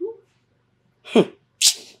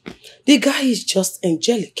 The guy is just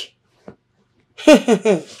angelic.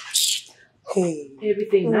 Everything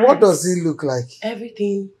nice. What does he look like?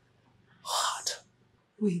 Everything hard.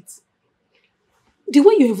 Wait. The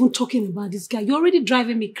way you're even talking about this guy, you're already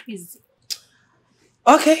driving me crazy.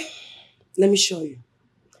 Okay, let me show you.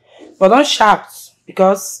 But don't shout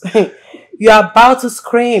because you're about to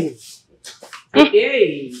scream.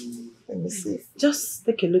 Hey. Let me see. Just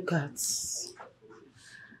take a look at.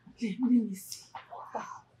 Let me see.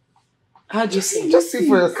 How do you see? Just see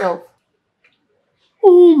for yourself.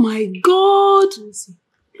 Oh my God.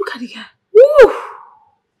 Look at the guy. Woo!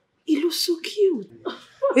 He looks so cute.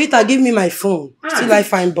 Waiter, give me my phone. Still I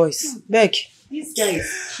find boys. Beg. This guy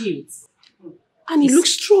is cute. And he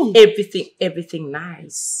looks strong. Everything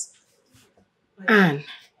nice. And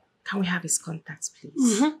can we have his contacts,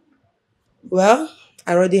 please? Well,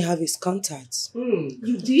 I already have his contacts.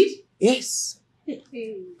 You did? Yes.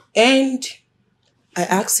 And I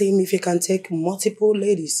asked him if he can take multiple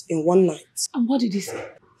ladies in one night. And what did he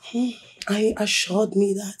say? He assured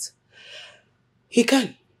me that he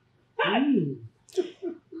can.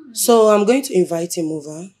 So I'm going to invite him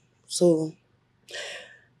over so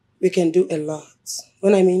we can do a lot.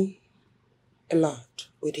 When I mean a lot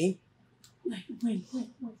with him. Wait.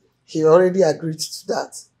 He already agreed to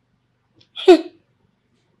that.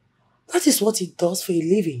 That is what he does for a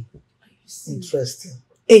living. Interesting.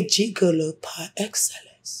 A gigolo par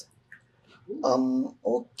excellence.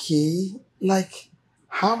 Okay. Like,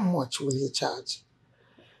 how much will he charge?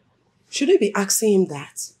 Should I be asking him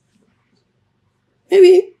that?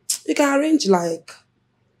 Maybe you can arrange like,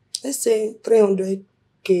 let's say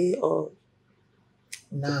 300K or...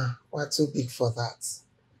 Nah, we're too big for that.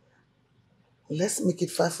 Let's make it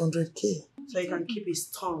 500K. So he can keep his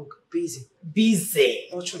tongue busy. Busy.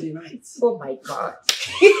 Not truly right. Oh my God.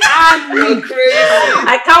 You're crazy.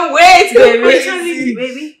 I can't wait, baby.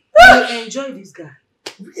 Baby, you enjoy this guy.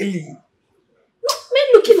 Really? Men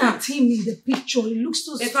looking at him in the picture, he looks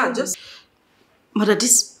so strong. Mother,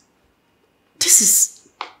 this is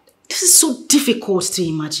so difficult to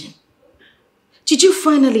imagine. Did you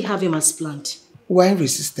finally have him as planned? We're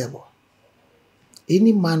irresistible.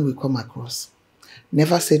 Any man we come across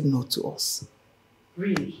never said no to us.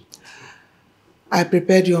 Really? I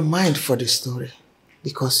prepared your mind for the story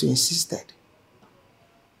because you insisted.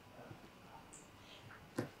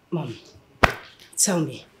 Mom, tell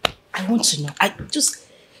me. I want to know. Just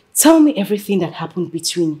tell me everything that happened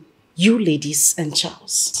between you ladies and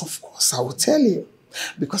Charles. Of course, I will tell you.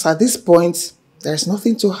 Because at this point, there's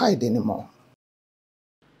nothing to hide anymore.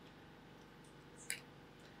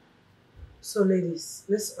 So ladies,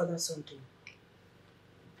 let's order something.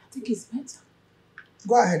 I think it's better.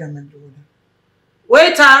 Go ahead and do it.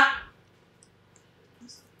 Waiter!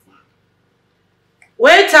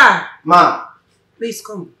 Waiter! Ma. Please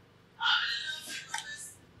come.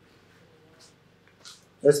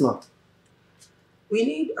 Yes, ma. We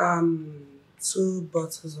need 2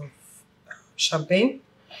 bottles of champagne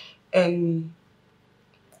and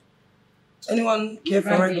anyone care for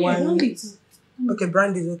red wine? Okay,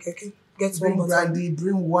 brandy is okay. Get Bring one bottle. brandy,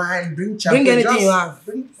 bring wine, bring champagne. Bring anything you have.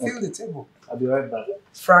 Fill the table. I'll be right back.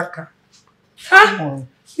 Franca. Come on.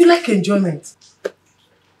 You like enjoyment.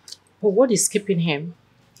 But what is keeping him?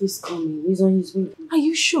 He's coming. He's on his way. Are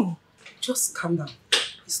you sure? Just calm down.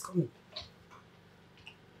 He's coming.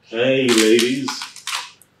 Hey, ladies.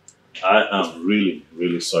 I am really,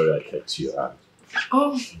 really sorry I kept you out.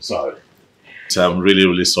 Oh. Sorry. I'm really,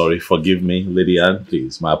 really sorry. Forgive me, Lady Anne,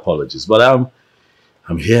 please. My apologies. But I'm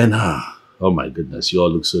here now. Oh my goodness, you all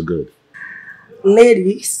look so good.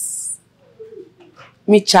 Ladies,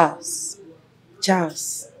 meet Charles.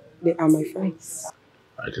 Charles, they are my friends.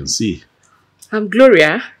 I can see. I'm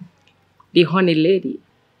Gloria, the honey lady.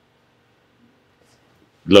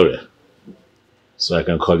 Gloria. So I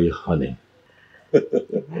can call you honey.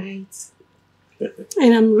 Right.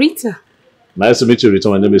 And I'm Rita. Nice to meet you, Rita.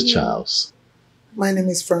 My name is Charles. My name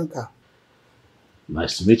is Franca.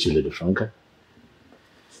 Nice to meet you, Lady Franca.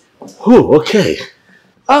 Oh, okay.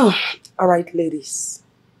 Oh, all right, ladies.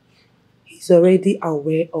 He's already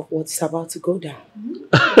aware of what's about to go down.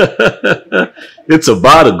 It's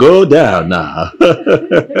about to go down now.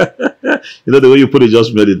 You know, the way you put it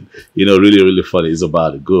just made it, really, really funny. It's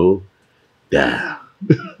about to go down.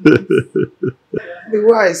 The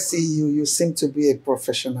way I see you, you seem to be a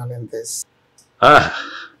professional in this.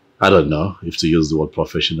 I don't know if to use the word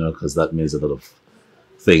professional because that means a lot of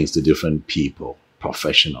things to different people.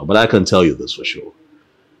 Professional. But I can tell you this for sure.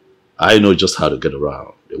 I know just how to get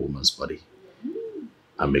around a woman's body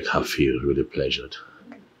and make her feel really pleasured.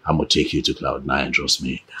 I'm going to take you to Cloud 9, trust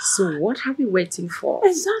me. So what are we waiting for?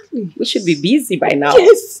 Exactly. We should be busy by now.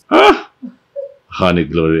 Yes. Honey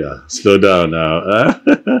Gloria, slow down now.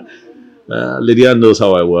 Lydia knows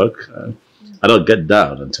how I work. I don't get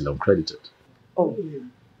down until I'm credited. Oh,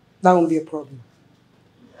 that won't be a problem.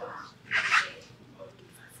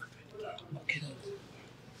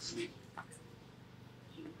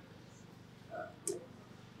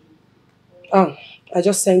 Oh, I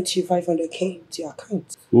just sent you 500k to your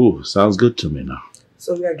account. Ooh, sounds good to me now.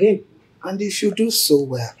 So we are game. And if you do so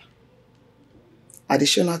well,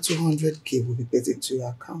 additional 200k will be paid into your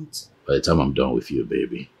account. By the time I'm done with you,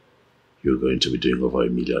 baby, you're going to be doing over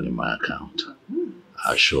 $1 million in my account.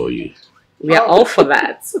 I assure you. We are all for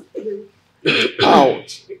that.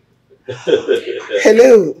 Ouch.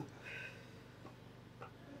 Hello.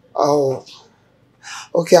 Oh.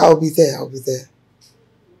 Okay, I'll be there.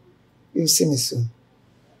 You'll see me soon.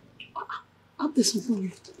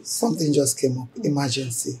 Something just came up.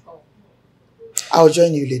 Emergency. I'll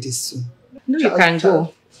join you ladies soon. No, you can't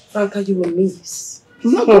go. Franca, you will miss.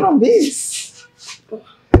 I'm not gonna miss.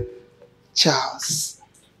 Charles.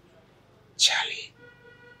 Charlie.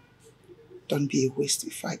 Don't be a waste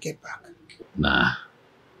before I get back. Nah,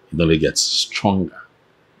 it only gets stronger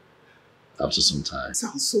after some time.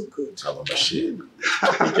 Sounds so good. I'm a machine.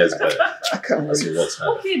 It gets better. I can't wait.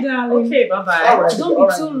 Okay, darling. Okay, bye-bye. Right, Don't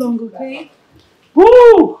be too long, okay?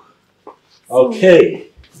 Woo! Okay.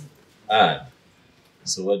 And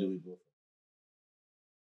so where do we go?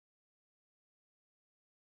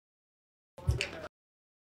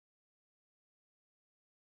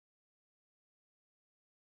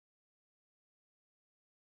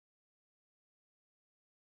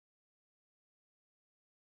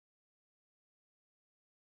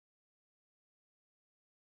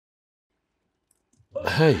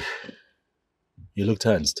 Hey, you look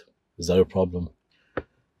tensed. Is that a problem?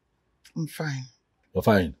 I'm fine. You're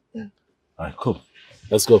fine? Yeah. All right, cool.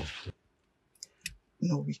 Let's go.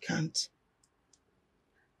 No, we can't.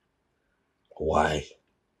 Why?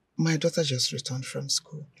 My daughter just returned from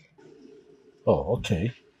school. Oh,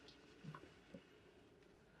 okay.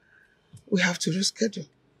 We have to reschedule.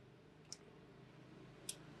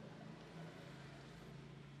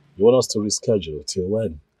 You want us to reschedule till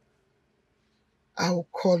when? I will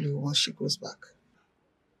call you once she goes back.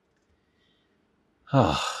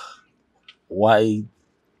 Why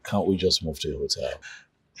can't we just move to a hotel?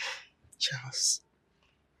 Charles,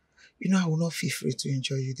 you know I will not feel free to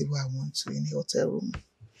enjoy you the way I want to in a hotel room.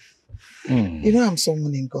 You know I'm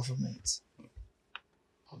someone in government.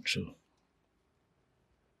 True.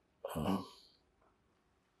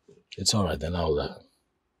 It's all right then. I'll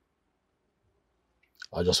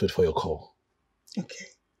just wait for your call. Okay.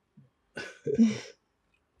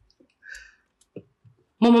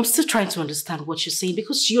 Mom, I'm still trying to understand what you're saying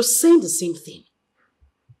because you're saying the same thing.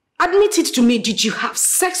 Admit it to me, did you have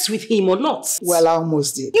sex with him or not? Well, I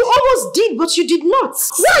almost did. You almost did, but you did not.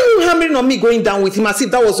 Why are you hammering on me going down with him as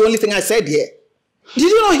if that was the only thing I said here? Did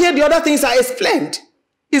you not hear the other things I explained?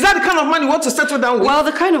 Is that the kind of man you want to settle down with? Well,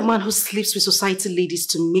 the kind of man who sleeps with society ladies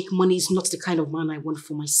to make money is not the kind of man I want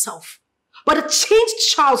for myself. But a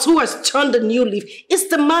changed Charles who has turned a new leaf is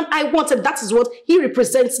the man I want, and that is what he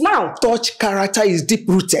represents now. Such character is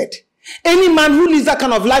deep-rooted. Any man who lives that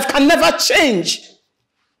kind of life can never change.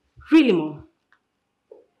 Really, Mom?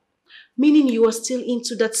 Meaning you are still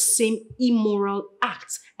into that same immoral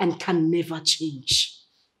act and can never change.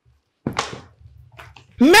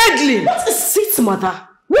 Meddling! What is it, Mother?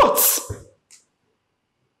 What?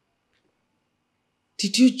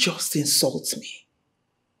 Did you just insult me?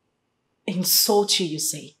 Insult you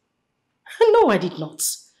say? No, I did not.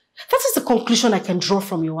 That is the conclusion I can draw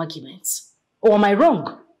from your arguments. Or am I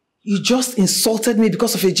wrong? You just insulted me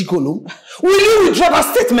because of a gigolo? Will you withdraw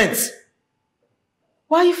that statement?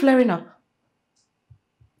 Why are you flaring up?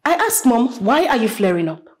 I asked Mom, why are you flaring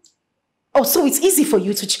up? Oh, so it's easy for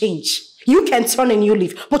you to change. You can turn a new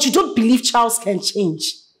leaf, but you don't believe Charles can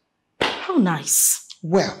change. How nice.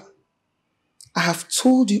 Well, I have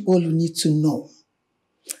told you all you need to know.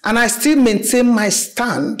 And I still maintain my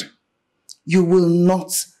stand. You will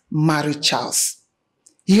not marry Charles.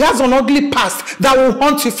 He has an ugly past that will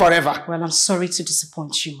haunt you forever. Well, I'm sorry to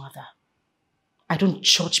disappoint you, Mother. I don't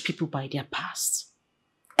judge people by their past.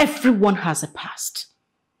 Everyone has a past.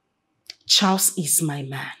 Charles is my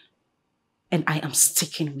man, and I am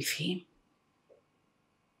sticking with him.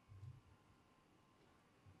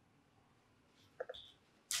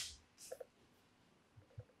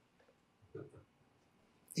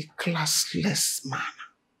 A classless man.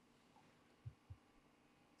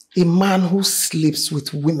 A man who sleeps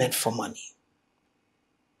with women for money.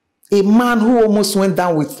 A man who almost went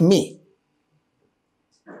down with me.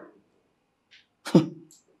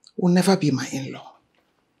 Will never be my in-law.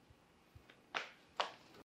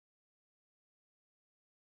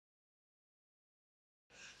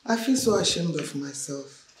 I feel so ashamed of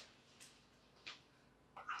myself.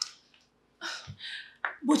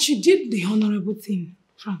 But you did the honorable thing,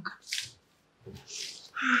 Frank.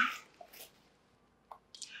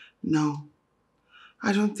 No,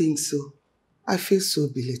 I don't think so. I feel so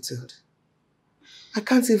belittled. I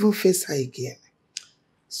can't even face her again.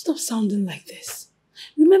 Stop sounding like this.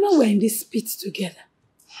 Remember we're in this pit together.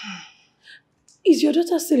 Is your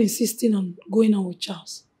daughter still insisting on going on with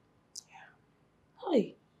Charles?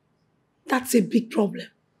 Hi. That's a big problem.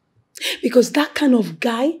 Because that kind of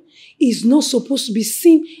guy is not supposed to be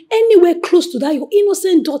seen anywhere close to that your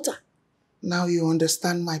innocent daughter. Now you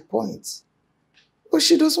understand my point. But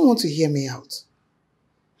she doesn't want to hear me out.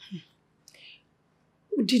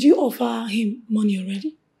 Did you offer him money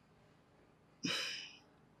already?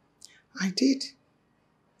 I did.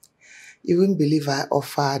 You wouldn't believe I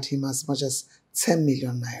offered him as much as 10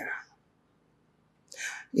 million naira.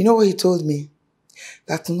 You know what he told me?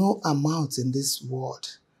 That no amount in this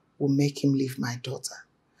world will make him leave my daughter.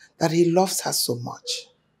 That he loves her so much.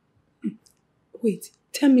 Wait,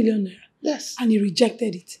 10 million naira? Yes. And he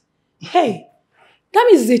rejected it. Hey, that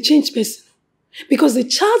means he's a changed person. Because the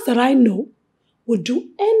Charles that I know would do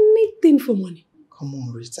anything for money. Come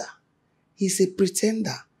on, Rita. He's a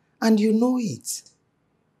pretender. And you know it.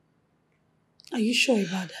 Are you sure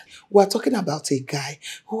about that? We're talking about a guy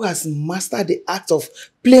who has mastered the act of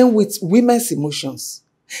playing with women's emotions.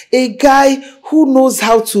 A guy who knows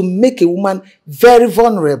how to make a woman very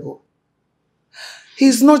vulnerable.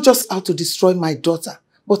 He's not just out to destroy my daughter,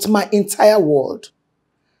 but my entire world.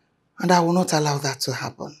 And I will not allow that to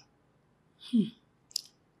happen.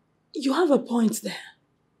 You have a point there.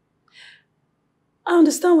 I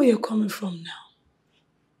understand where you're coming from now.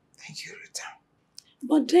 Thank you, Rita.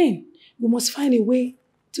 But then, we must find a way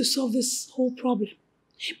to solve this whole problem.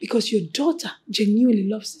 Because your daughter genuinely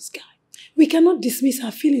loves this guy. We cannot dismiss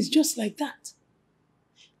her feelings just like that.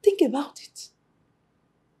 Think about it.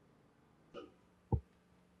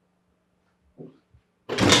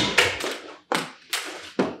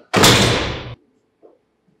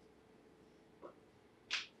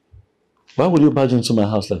 Why would you barge into my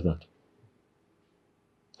house like that?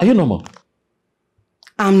 Are you normal?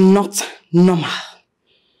 I'm not normal.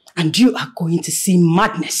 And you are going to see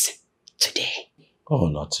madness today. Oh,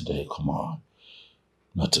 not today. Come on.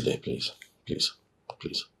 Not today, please. Please.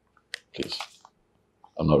 Please. Please.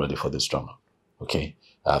 I'm not ready for this drama. Okay?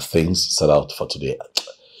 I have things set out for today.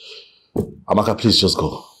 Amaka, please just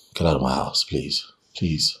go. Get out of my house, please.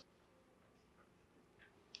 Please.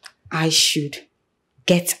 I should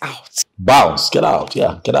get out. Bounce. Get out.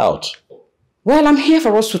 Yeah, get out. Well, I'm here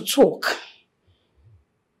for us to talk.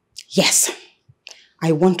 Yes.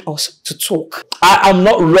 I want us to talk. I am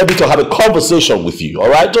not ready to have a conversation with you, all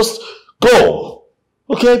right? Just go.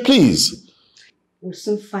 Okay, please. We'll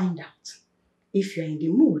soon find out if you're in the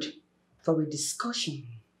mood for a discussion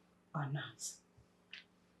or not.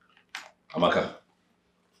 Amaka.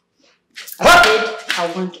 I said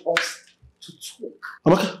I want us to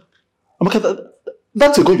talk. Amaka,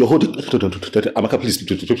 that's a gun you're holding. Amaka, please,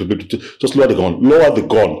 just lower the gun. Lower the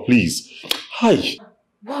gun, please. Hi.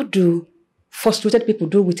 What do frustrated people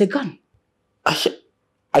do with a gun?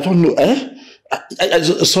 I don't know, eh?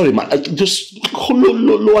 Sorry, man. Just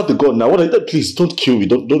lower the gun now. Please, don't kill me.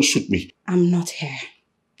 Don't shoot me. I'm not here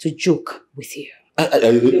to joke with you.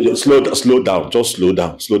 Slow down. Just slow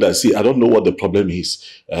down. Slow down. See, I don't know what the problem is,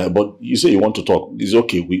 but you say you want to talk. It's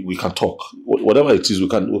okay. We can talk. Whatever it is, we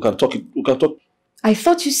can talk. We can talk. I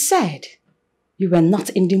thought you said you were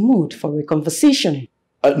not in the mood for a conversation.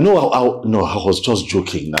 No, I was just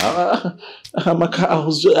joking now. Amaka, I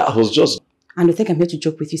was just... And you think I'm here to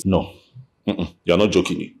joke with you? No. You're not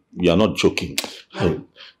joking. You're not joking. Hey,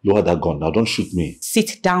 lower that gun now. Don't shoot me.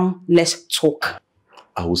 Sit down. Let's talk.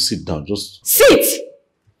 I will sit down. Just... Sit!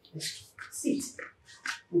 Sit.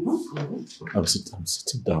 I'm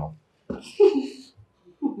sitting down.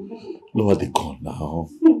 Lower the gun now.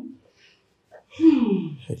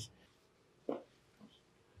 Hey.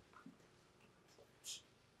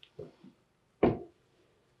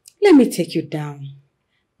 Let me take you down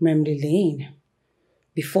memory lane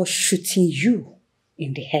before shooting you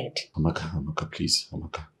in the head. Amaka, please.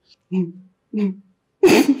 Amaka.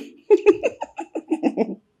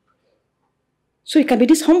 So you can be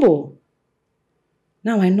this humble.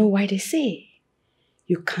 Now I know why they say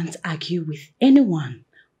You can't argue with anyone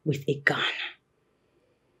with a gun.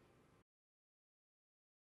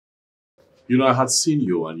 You know, I had seen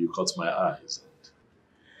you and you caught my eyes.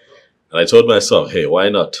 And I told myself, hey, why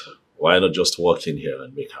not? Why not just walk in here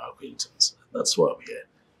and make our acquaintance? That's why I'm here.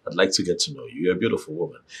 I'd like to get to know you. You're a beautiful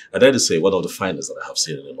woman. I dare to say one of the finest that I have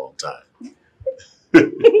seen in a long time.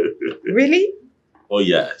 Really? Oh,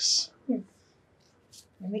 yes. You're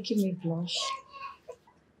making me blush.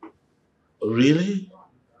 Really?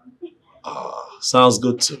 Ah, sounds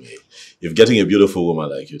good to me. If getting a beautiful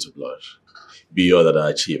woman like you to blush be all that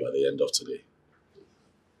I achieve at the end of today,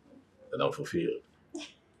 then I'm fulfilled.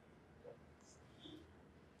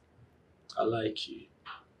 I like you.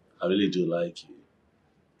 I really do like you.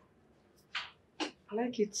 I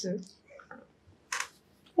like you too.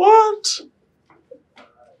 What?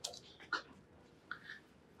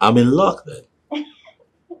 I'm in luck then.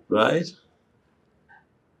 Right?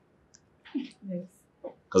 Yes.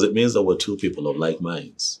 Because it means that we're two people of like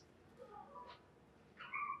minds.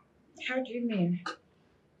 How do you mean?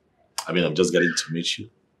 I mean, I'm just getting to meet you.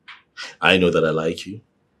 I know that I like you.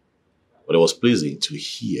 But it was pleasing to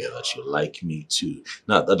hear that you like me too.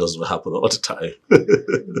 Now, that doesn't happen all the time.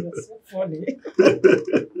 You're so funny.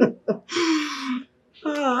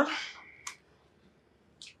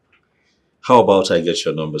 How about I get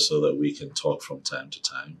your number so that we can talk from time to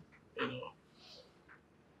time? You know.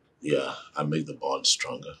 Yeah, and make the bond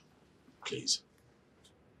stronger. Please.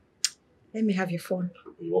 Let me have your phone.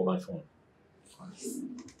 You want my phone?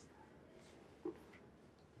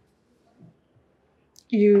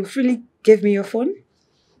 You freely gave me your phone?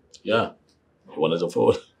 Yeah. You wanted a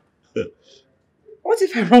phone? What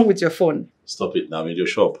if I'm wrong with your phone? Stop it now. I'm in your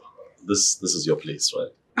shop. This is your place,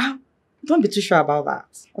 right? Don't be too sure about that.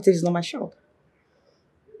 What if it's not my shop?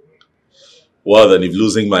 Well, then, if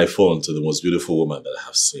losing my phone to the most beautiful woman that I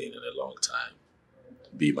have seen in a long time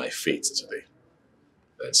be my fate today,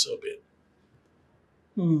 then so be it.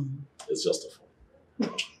 It's just a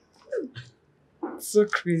phone. So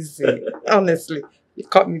crazy. Honestly. You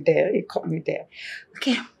caught me there. You caught me there.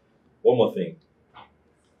 Okay. One more thing.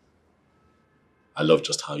 I love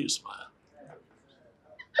just how you smile.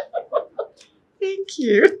 Thank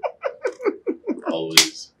you.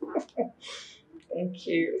 Always. Thank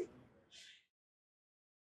you.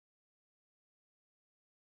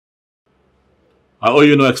 I owe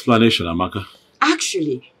you no explanation, Amaka.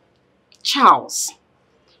 Actually, Charles,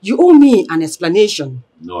 you owe me an explanation.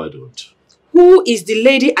 No, I don't. Who is the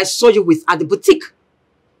lady I saw you with at the boutique?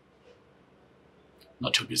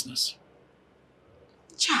 Not your business.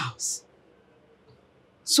 Charles,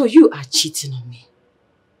 so you are cheating on me.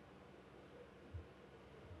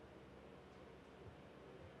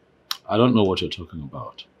 I don't know what you're talking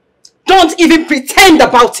about. Don't even pretend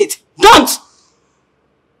about it. Don't!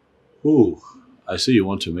 Oh, I see you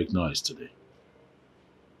want to make noise today.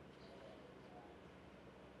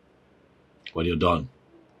 When you're done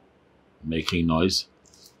making noise,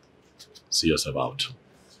 see yourself out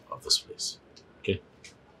of this place. Okay?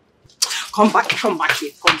 Come back here, come back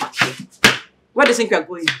here. Where do you think you are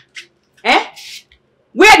going? Eh?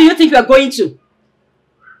 Where do you think you are going to?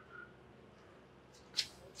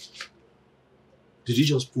 Did you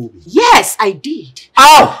just pull me? Yes, I did.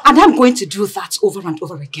 Ow! And I'm going to do that over and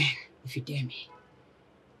over again, if you dare me.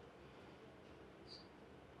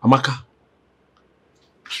 Amaka,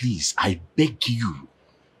 please, I beg you,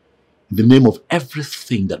 in the name of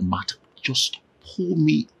everything that matters, just pull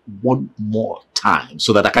me one more time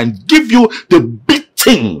so that I can give you the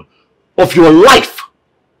beating of your life.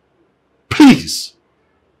 Please,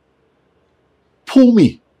 pull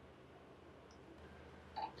me.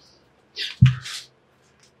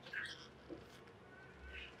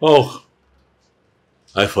 Oh,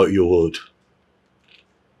 I thought you would.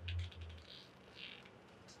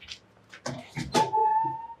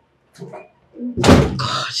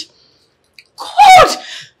 God!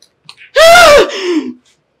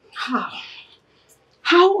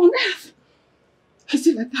 How on earth is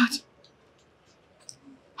it like that?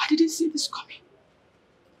 I didn't see this coming.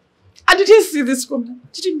 I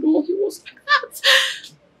didn't know he was like that.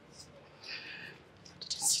 I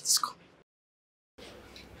didn't see this coming.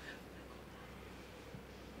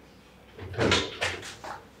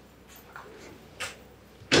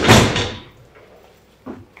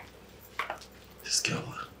 This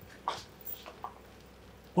girl.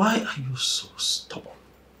 Why are you so stubborn?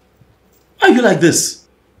 Why are you like this?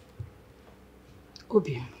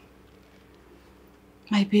 Obi,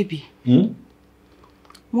 my baby. Oh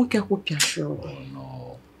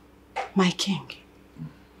no. My king.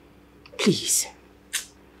 Please.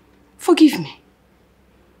 Forgive me.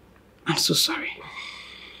 I'm so sorry.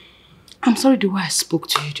 I'm sorry the way I spoke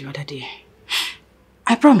to you the other day.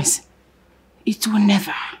 I promise, it will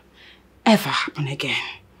never, ever happen again.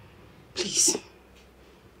 Please.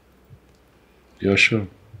 You're sure?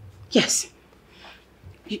 Yes.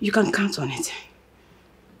 You can count on it.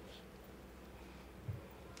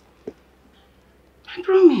 I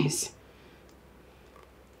promise.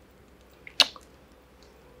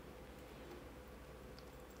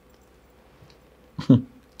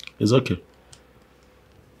 It's okay.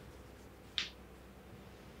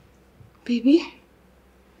 Baby?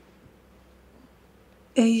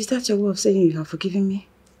 Is that your way of saying you have forgiven me?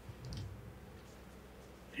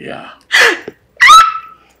 Yeah.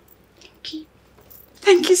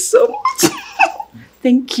 Thank you so much.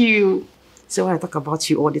 Thank you. So I talk about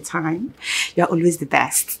you all the time. You're always the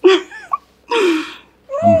best.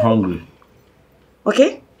 I'm hungry.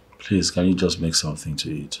 Okay? Please, can you just make something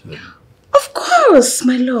to eat? Of course,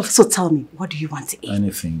 my love. So tell me, what do you want to eat?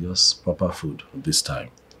 Anything, just proper food this time.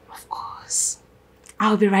 Of course.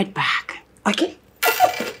 I'll be right back. Okay?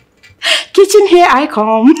 Kitchen, here I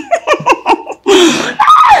come.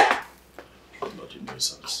 Bloody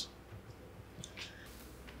nuisance.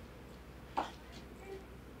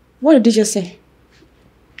 What did you just say?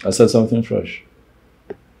 I said something fresh.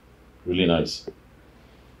 Really nice.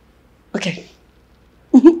 Okay.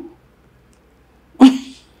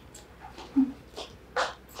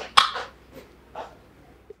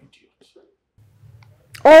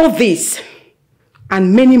 All this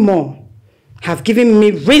and many more have given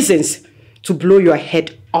me reasons to blow your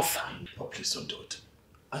head off. Oh, please don't do it.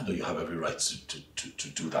 I know you have every right to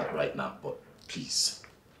do that right now, but please,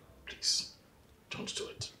 don't do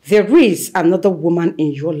it. There is another woman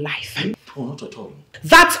in your life. Oh, not at all.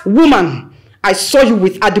 That woman I saw you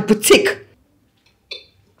with at the boutique.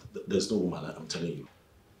 There's no woman, I'm telling you.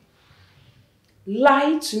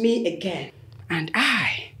 Lie to me again, and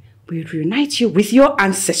I will reunite you with your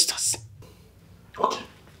ancestors. Okay.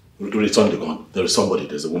 Return the gun. There is somebody,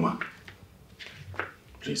 there's a woman.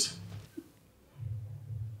 Please.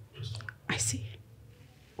 I see.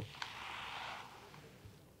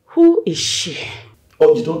 Who is she?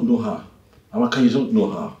 Oh, you don't know her. Amaka, you don't know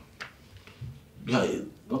her. Yeah,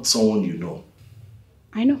 not someone you know.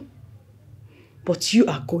 I know. But you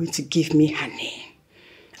are going to give me her name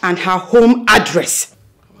and her home address.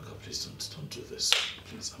 Amaka, please don't do this.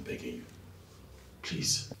 Please, I'm begging you.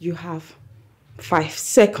 Please. You have 5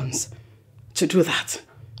 seconds to do that.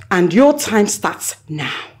 And your time starts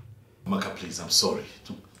now. Amaka, please, I'm sorry.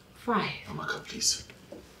 5. Amaka, please.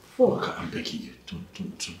 4. Amaka, I'm begging you. Don't.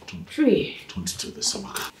 3. Don't do this,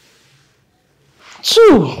 Amaka.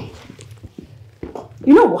 2.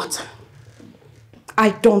 You know what? I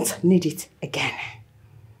don't need it again.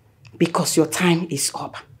 Because your time is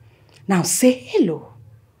up. Now say hello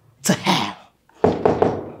to hell.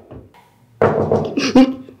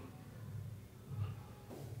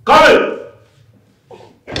 Come!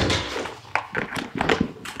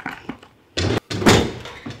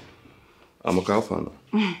 Amaka, how far now?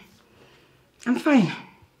 I'm fine.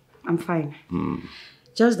 I'm fine.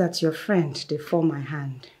 Just that your friend, they forced my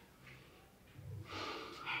hand.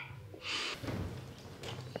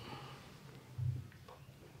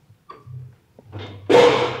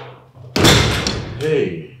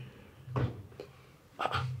 Hey.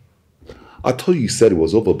 I thought you said it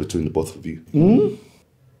was over between the both of you.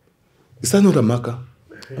 Is that not Amaka?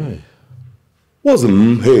 Hey. What's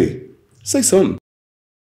hey? Say something.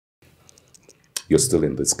 You're still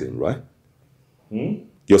in this game, right?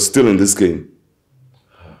 You're still in this game.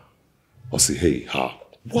 Or say, hey, how?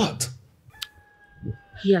 What?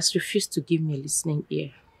 He has refused to give me a listening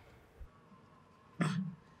ear.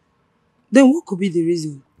 Then what could be the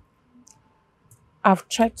reason? I've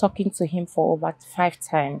tried talking to him for over 5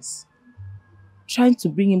 times. Trying to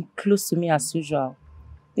bring him close to me as usual.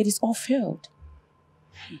 But it's all failed.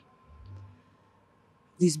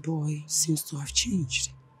 This boy seems to have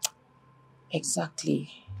changed.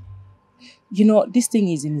 Exactly. You know, this thing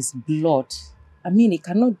is in his blood. I mean, he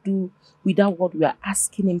cannot do without what we are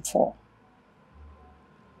asking him for.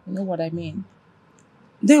 You know what I mean?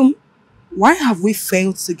 Then, why have we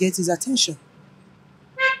failed to get his attention?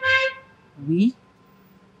 We?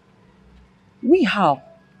 We how?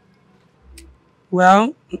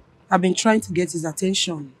 Well, I've been trying to get his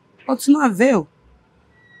attention, but to no avail.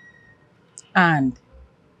 And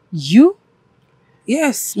you?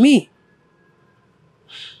 Yes, me.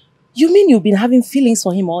 You mean you've been having feelings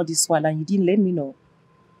for him all this while and you didn't let me know?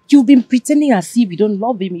 You've been pretending as if you don't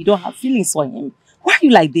love him, you don't have feelings for him. Why are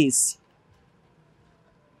you like this?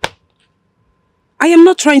 I am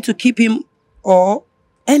not trying to keep him or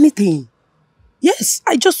anything. Yes,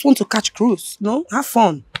 I just want to catch cruise, have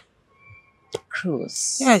fun.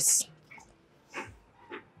 Cruise? Yes.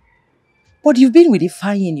 But you've been with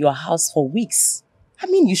Ifeanyi in your house for weeks. I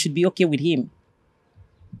mean, you should be okay with him.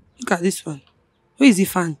 Look at this one. Who is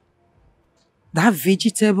Ifeanyi? That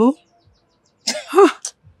vegetable? Huh.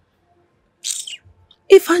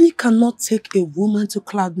 Ifeanyi cannot take a woman to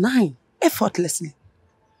cloud 9 effortlessly.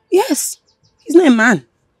 Yes, he's not a man.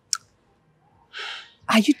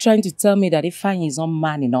 Are you trying to tell me that Ifeanyi is not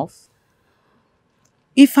man enough?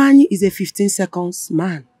 Ifeanyi is a 15 seconds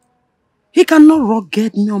man. He cannot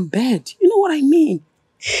rugged me on bed. You know what I mean?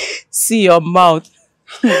 See your mouth.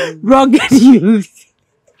 Rugged youth.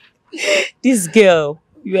 This girl,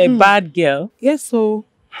 you're a bad girl. Yes, so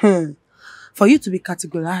for you to be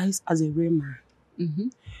categorized as a real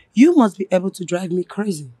man, you must be able to drive me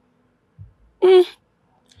crazy.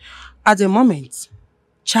 At the moment,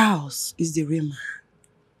 Charles is the real man.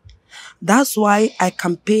 That's why I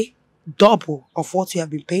can pay double of what you have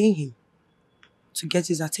been paying him to get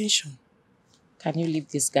his attention. Can you leave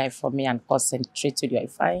this guy for me and concentrate with your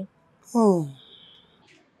Ifeanyi? Oh.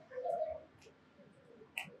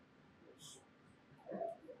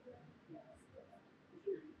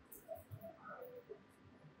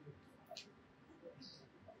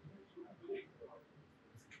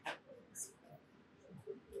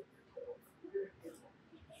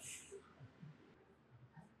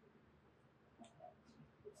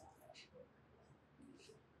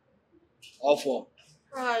 Alpha.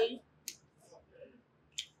 Hi.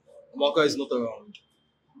 Amaka is not around.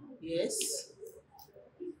 Yes?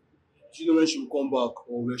 Do you know when she will come back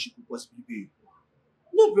or where she could possibly be?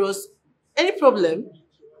 No, bros. Any problem?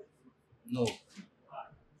 No.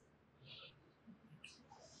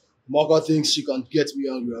 Amaka thinks she can get me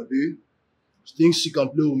angry, Abi. She thinks she can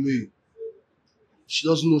play with me. She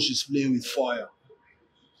doesn't know she's playing with fire.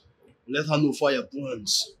 Let her know fire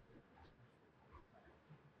burns.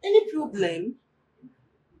 Any problem?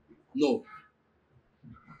 No.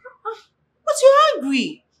 But you're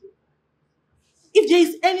angry. If there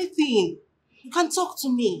is anything, you can talk to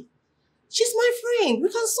me. She's my friend. We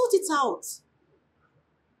can sort it out.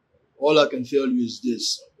 All I can tell you is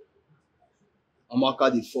this.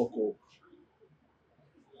 Amaka dey fuck up.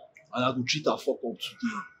 And I will treat her fuck up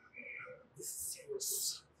today. This is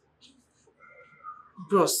serious.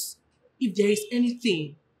 Bros, if there is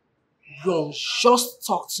anything wrong, just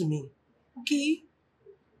talk to me. Okay?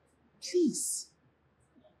 Please.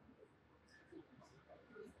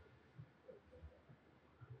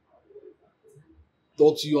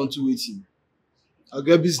 Talk to you until waiting. I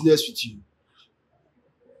get business with you.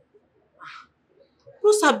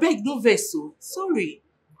 Bros, I beg, no vex, so sorry.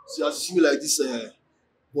 See, as you see me like this,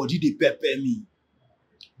 body dey pepper me.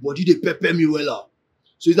 Body dey pepper me wella.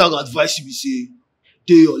 So if I go advise you, be say,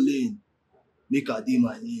 dey your lane. Make her dey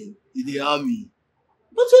my lane. E dey harm me.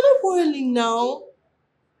 But you're not quarreling now.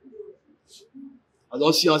 I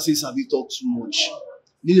don't see her say sabi talk too much.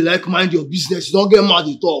 You need to like mind your business. You don't get mad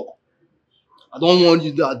dey talk. I don't want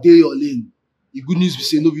you to dey your lane. The good news be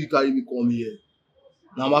say nobody carry me come here.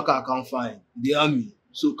 Na Amaka I can't find. E dey harm me.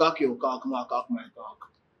 So cack your cack, ma cack my cack.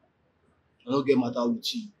 I don't get matter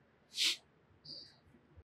with you.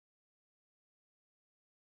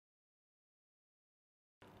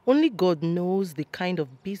 Only God knows the kind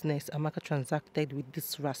of business Amaka transacted with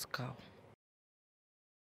this rascal.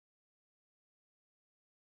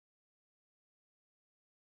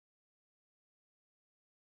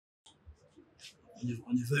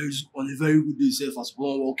 On a very good day, sef, I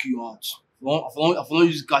suppose walk you out. If I don't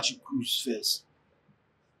use catch you cruise first.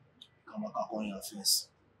 Amaka come here first.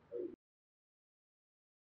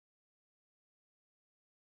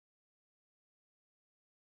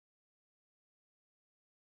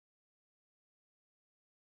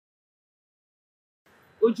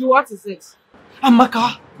 Uju, what is it?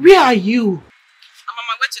 Amaka, where are you? I'm on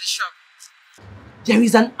my way to the shop. There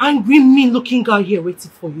is an angry, mean-looking guy here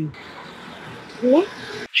waiting for you. What?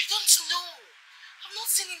 I don't know. I've not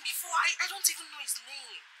seen him before. I don't even know his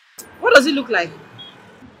name. What does he look like?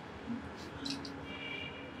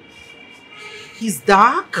 He's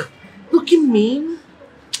dark, looking mean.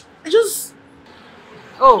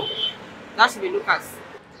 Oh, that should be Lucas.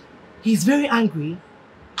 He's very angry.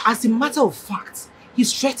 As a matter of fact,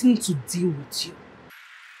 he's threatening to deal with you.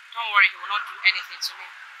 Don't worry, he will not do anything to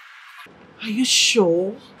me. Are you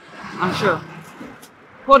sure? I'm sure.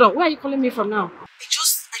 Hold on, where are you calling me from now? I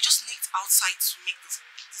just sneaked outside to make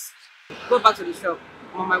this. Go back to the shop.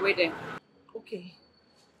 I'm on my way there. Okay.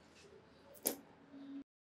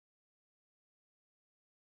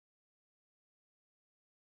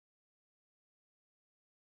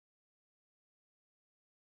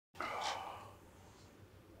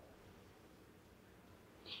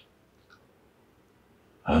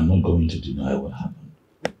 I'm not going to deny what happened.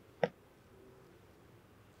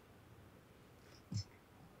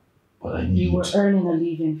 But I need... You were earning a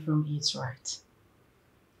living from it, right?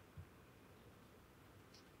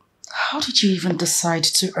 How did you even decide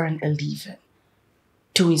to earn a living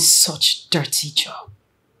doing such dirty job?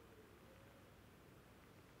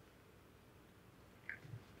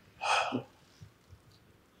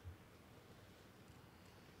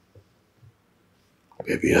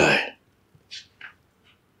 Baby,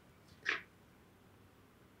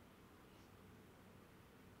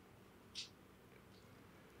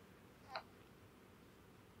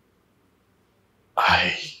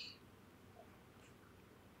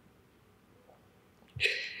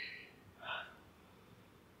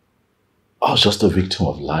 I was just a victim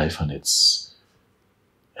of life and its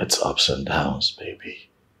ups and downs, baby.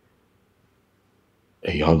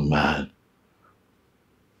 A young man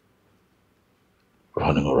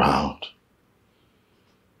running around,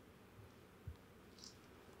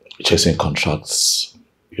 chasing contracts,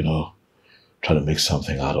 you know, trying to make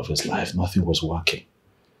something out of his life. Nothing was working.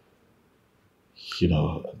 You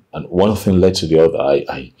know, and one thing led to the other.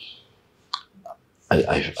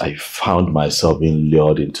 I found myself being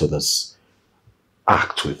lured into this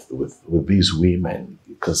act with these women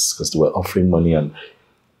because they were offering money and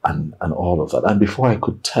all of that. And before I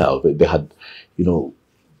could tell, they had, you know,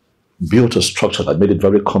 built a structure that made it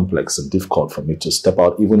very complex and difficult for me to step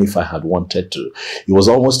out, even if I had wanted to. It was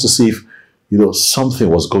almost as if, you know, something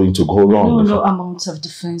was going to go wrong. No amount of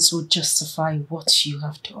defense would justify what you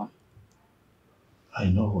have done. I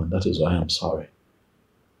know, and that is why I'm sorry.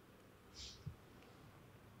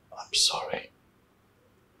 I'm sorry.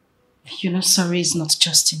 You know, sorry is not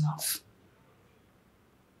just enough.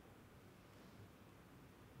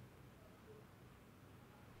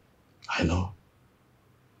 I know.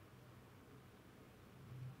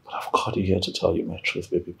 But I've called you here to tell you my truth,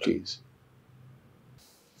 baby, please.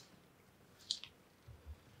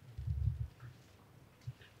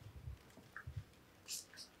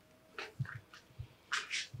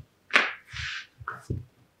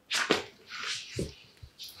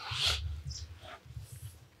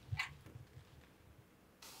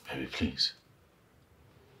 Baby, please.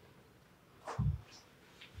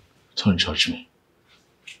 Don't judge me.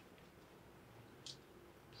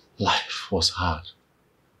 Life was hard.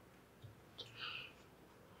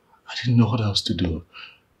 I didn't know what else to do.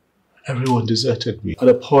 Everyone deserted me. At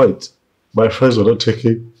a point, my friends were not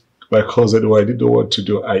taking my calls anymore. I didn't know what to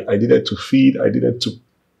do. I needed to feed. I needed to,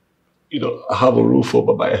 you know, have a roof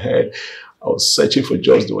over my head. I was searching for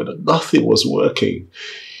jobs. Nothing was working.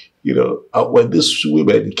 You know, when these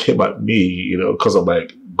women came at me, you know, because of my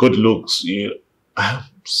good looks, you know, I'm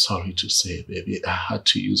sorry to say, baby, I had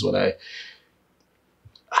to use what I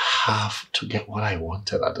have to get what I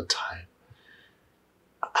wanted at the time.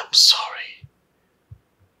 I'm sorry.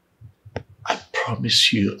 I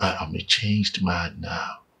promise you I am a changed man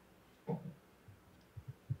now.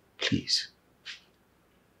 Please.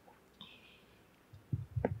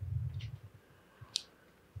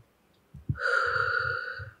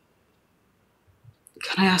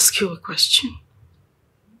 Can I ask you a question?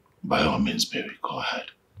 By all means, baby, go ahead.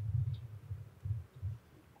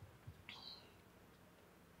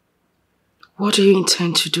 What do you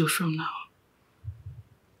intend to do from now?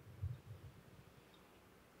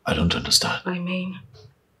 I don't understand. I mean,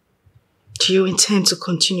 do you intend to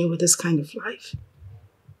continue with this kind of life?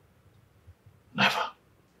 Never.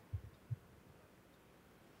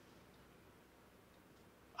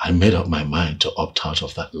 I made up my mind to opt out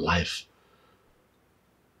of that life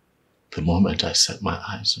the moment I set my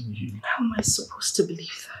eyes on you. How am I supposed to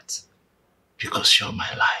believe that? Because you're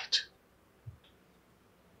my light.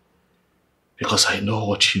 Because I know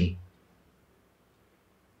what you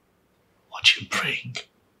bring.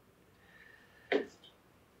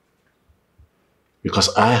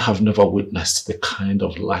 Because I have never witnessed the kind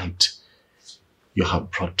of light you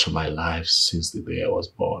have brought to my life since the day I was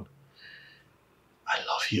born. I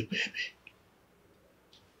love you, baby.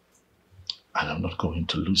 And I'm not going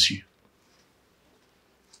to lose you.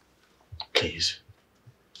 Please,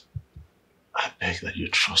 I beg that you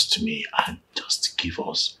trust me and just give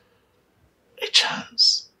us a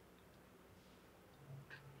chance.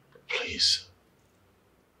 Please,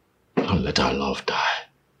 don't let our love die.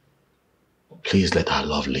 Please let our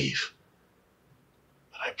love live.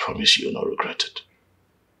 And I promise you will not regret it.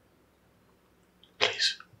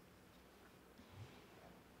 Please.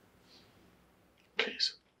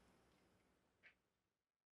 Please.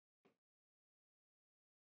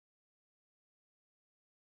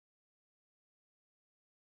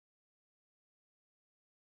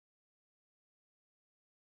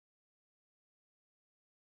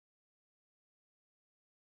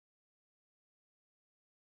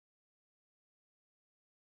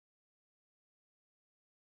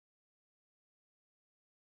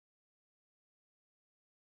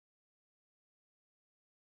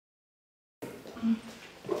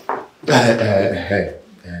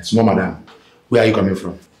 Small madam, where are you coming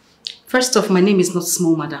from? First off, my name is not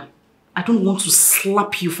Small Madam. I don't want to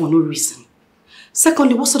slap you for no reason.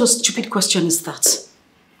 Secondly, what sort of stupid question is that?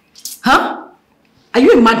 Huh? Are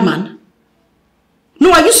you a madman?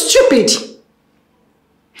 No, are you stupid?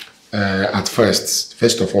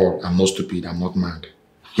 First of all, I'm not stupid, I'm not mad.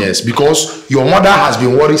 Yes, because your mother has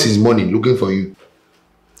been worried since morning looking for you.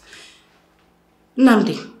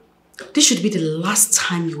 Nnamdi, this should be the last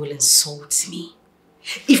time you will insult me.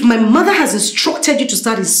 If my mother has instructed you to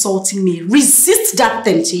start insulting me, resist that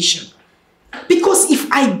temptation. Because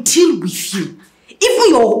if I deal with you, even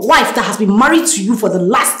your wife that has been married to you for the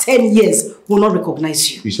last 10 years will not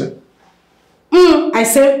recognize you. You said? I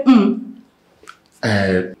said,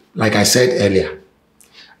 like I said earlier,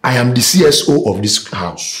 I am the CSO of this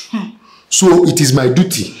house. So it is my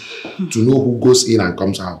duty to know who goes in and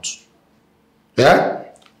comes out. Yeah?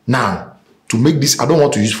 Now, to make this, I don't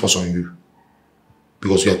want to use force on you.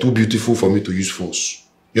 Because you are too beautiful for me to use force.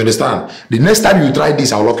 You understand? The next time you try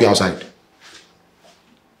this, I'll lock you outside.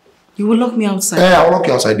 You will lock me outside? Yeah, I'll lock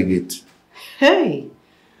you outside the gate. Hey,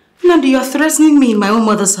 Nnamdi, you are threatening me in my own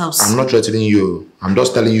mother's house. I'm not threatening you. I'm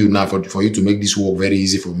just telling you now for you to make this work very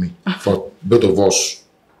easy for me. For both of us.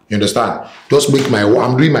 You understand? Just make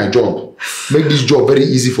I'm doing my job. Make this job very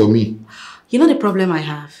easy for me. You know the problem I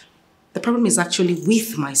have? The problem is actually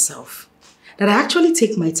with myself. That I actually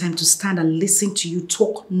take my time to stand and listen to you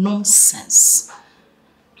talk nonsense.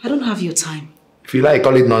 I don't have your time. If you like,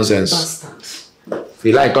 call it nonsense. Bastard. If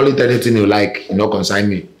you like, call it anything you like. You know, consign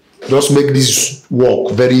me. Just make this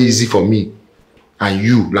work very easy for me. And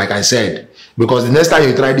you, like I said. Because the next time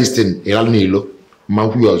you try this thing,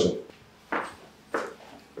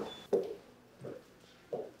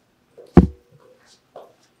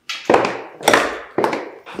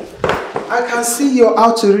 I can see you're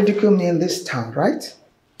out to ridicule me in this town, right?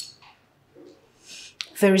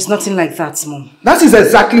 There is nothing like that, Mom. That is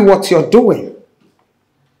exactly what you're doing.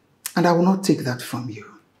 And I will not take that from you.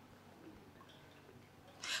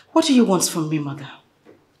 What do you want from me, Mother?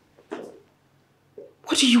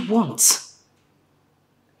 What do you want?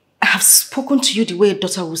 I have spoken to you the way a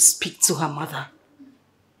daughter will speak to her mother.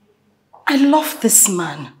 I love this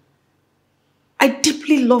man. I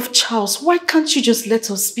deeply love Charles. Why can't you just let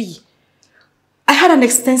us be? I had an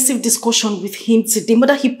extensive discussion with him today.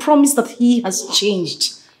 Mother, he promised that he has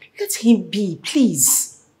changed. Let him be,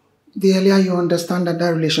 please. The earlier you understand that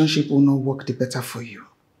relationship will not work, the better for you.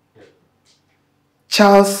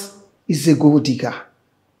 Charles is a gold digger.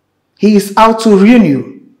 He is out to ruin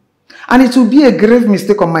you. And it will be a grave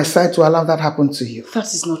mistake on my side to allow that happen to you. That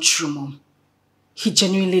is not true, Mom. He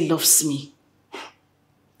genuinely loves me.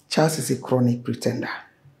 Charles is a chronic pretender.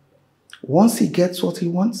 Once he gets what he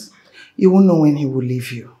wants, you won't know when he will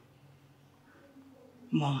leave you.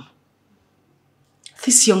 Mom,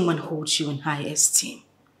 this young man holds you in high esteem.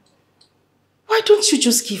 Why don't you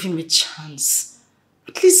just give him a chance?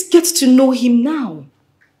 At least get to know him now.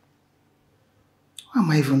 Why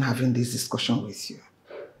am I even having this discussion with you?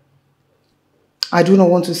 I do not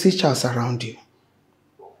want to see Charles around you.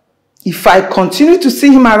 If I continue to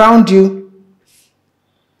see him around you,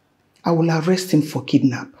 I will arrest him for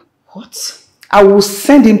kidnap. What? I will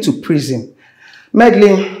send him to prison.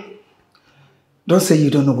 Madeline, don't say you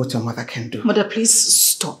don't know what your mother can do. Mother, please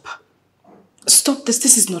stop. Stop this.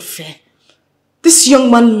 This is not fair. This young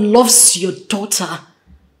man loves your daughter.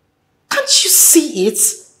 Can't you see it?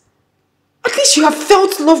 At least you have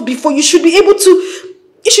felt love before. You should be able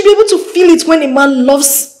to feel it when a man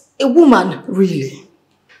loves a woman. Really?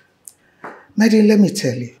 Madeline, let me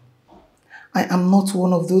tell you. I am not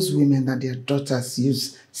one of those women that their daughters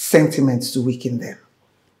use sentiments to weaken them.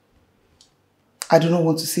 I do not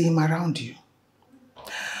want to see him around you.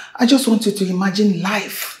 I just want you to imagine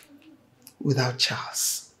life without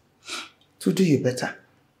Charles. To do you better.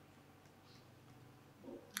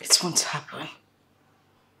 It won't happen.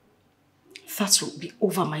 That will be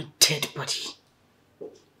over my dead body.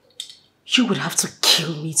 You would have to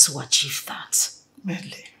kill me to achieve that.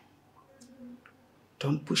 Medley,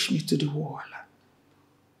 don't push me to the wall.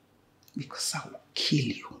 Because I will kill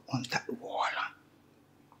you on that wall.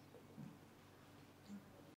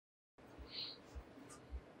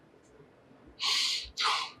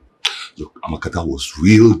 Look, Amaka, that was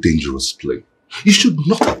real dangerous play. You should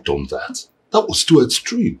not have done that. That was too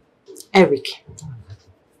extreme. Eric,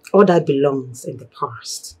 all that belongs in the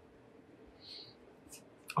past.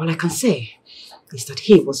 All I can say is that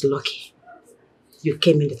he was lucky you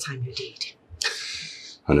came in the time you did.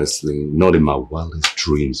 Honestly, not in my wildest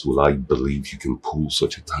dreams will I believe you can pull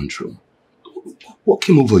such a tantrum. What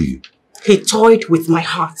came over you? He toyed with my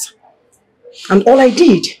heart. And all I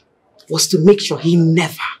did was to make sure he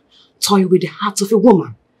never toy with the heart of a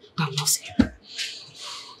woman that loves him.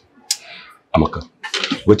 Amaka,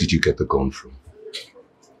 where did you get the gun from?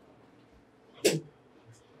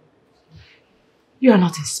 You are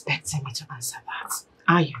not expecting me to answer that,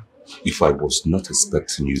 are you? If I was not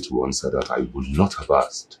expecting you to answer that, I would not have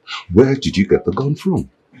asked. Where did you get the gun from?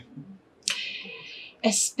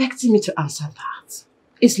 Expecting me to answer that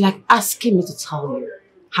is like asking me to tell you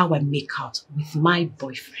how I make out with my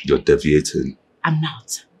boyfriend. You're deviating. I'm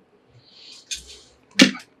not.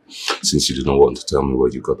 Since you do not want to tell me where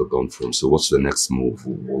you got the gun from, so what's the next move?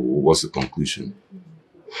 What's the conclusion?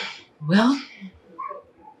 Well,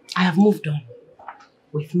 I have moved on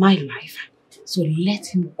with my life, so let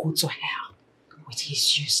him go to hell with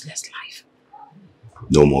his useless life.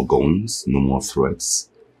 No more guns, no more threats.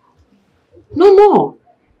 No more.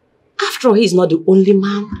 After all, he is not the only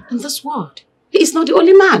man in this world. He is not the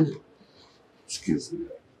only man. Excuse me.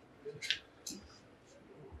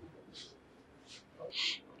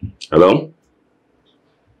 Hello?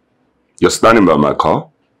 You're standing by my car?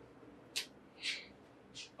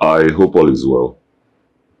 I hope all is well.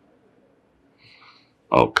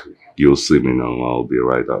 Okay, you'll see me now. I'll be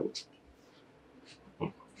right out.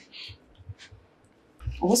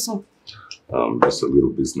 Awesome. Just a little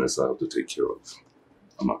business I have to take care of.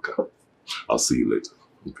 Amaka, I'll see you later,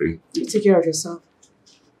 okay? You take care of yourself.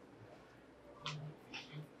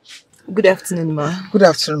 Good afternoon, Ma. Good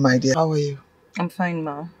afternoon, my dear. How are you? I'm fine,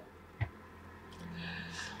 Ma.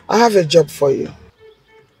 I have a job for you.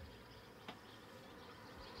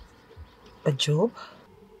 A job?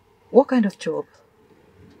 What kind of job?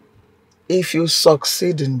 If you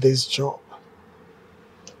succeed in this job,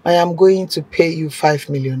 I am going to pay you 5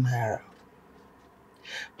 million naira.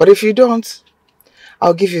 But if you don't,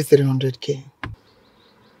 I'll give you 300k.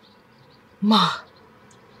 Ma,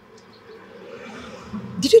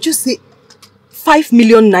 did you just say 5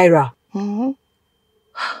 million naira? Mm-hmm.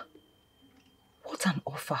 What an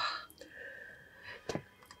offer.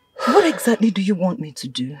 What exactly do you want me to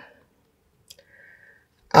do?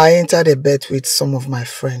 I entered a bet with some of my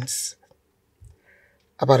friends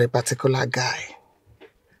about a particular guy.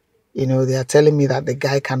 You know, they are telling me that the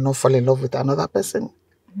guy cannot fall in love with another person.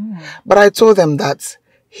 But I told them that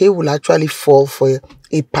he will actually fall for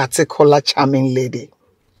a particular charming lady.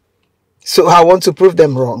 So I want to prove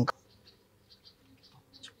them wrong.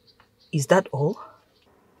 Is that all?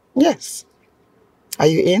 Yes. Are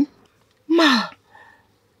you in? Ma,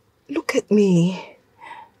 look at me.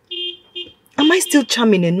 Am I still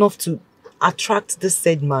charming enough to attract this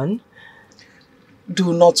said man?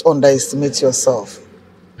 Do not underestimate yourself.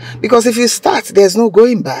 Because if you start, there's no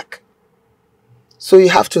going back. So you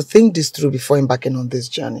have to think this through before embarking on this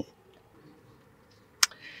journey.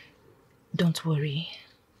 Don't worry.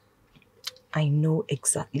 I know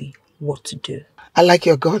exactly what to do. I like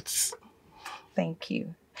your guts. Thank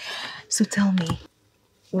you. So tell me,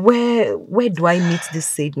 where do I meet this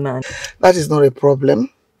said man? That is not a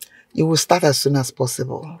problem. You will start as soon as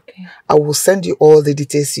possible. Okay. I will send you all the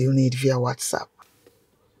details you need via WhatsApp.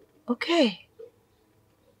 Okay.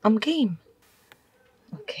 I'm game.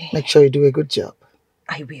 Okay. Make sure you do a good job.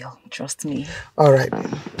 I will. Trust me. All right.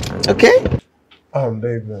 Okay?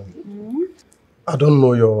 Baby. I don't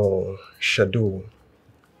know your schedule,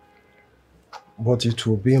 but it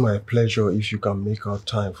will be my pleasure if you can make out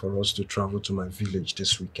time for us to travel to my village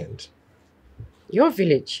this weekend. Your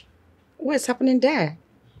village? What's happening there?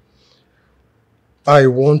 I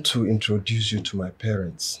want to introduce you to my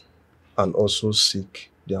parents and also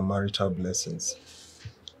seek their marital blessings.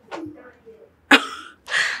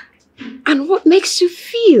 And what makes you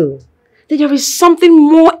feel that there is something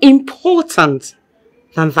more important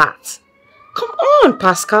than that? Come on,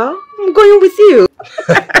 Pascal. I'm going with you.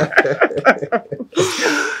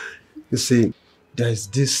 You see, there is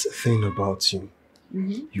this thing about you.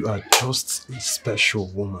 You are just a special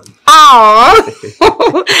woman.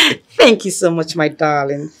 Oh, thank you so much, my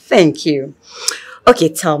darling. Thank you. Okay,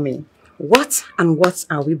 tell me, what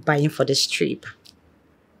are we buying for this trip?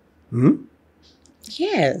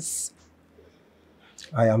 Yes.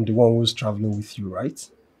 I am the one who's traveling with you, right?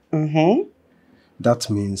 That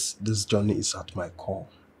means this journey is at my core.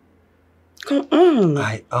 Come on.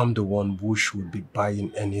 I am the one who should be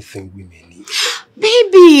buying anything we may need.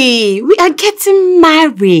 Baby, we are getting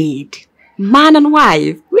married. Man and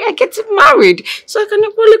wife, we are getting married. So I can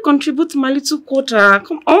only contribute my little quota.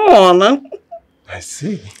 Come on. I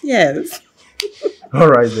see. Yes. All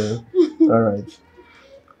right then. All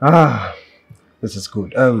right. This is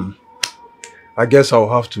good. I I guess I'll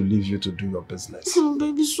have to leave you to do your business. Oh,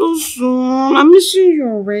 baby, so soon. I'm missing you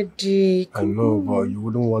already. I know, but you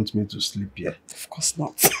wouldn't want me to sleep here. Of course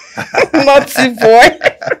not. Naughty boy.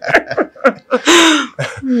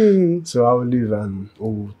 So I'll leave and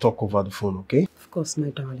we'll talk over the phone, okay? Of course, my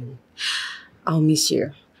darling. I'll miss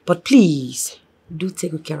you. But please, do take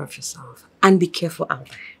good care of yourself. And be careful out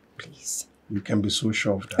there, please. You can be so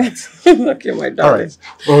sure of that. Okay, my darling.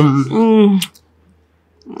 All right.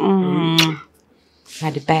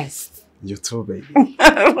 You're the best. You too, baby.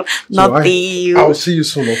 Not you. I'll see you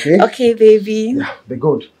soon, okay? Okay, baby. Yeah, be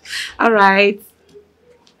good. All right.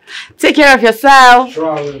 Take care of yourself. Sure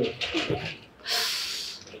I will.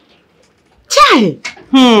 Chai!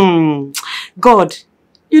 God,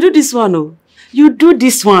 you do this one, oh. You do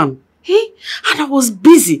this one. Hey? And I was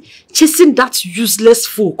busy chasing that useless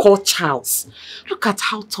fool called Charles. Look at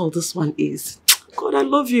how tall this one is. God, I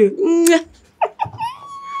love you.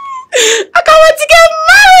 I can't wait to get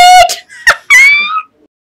married!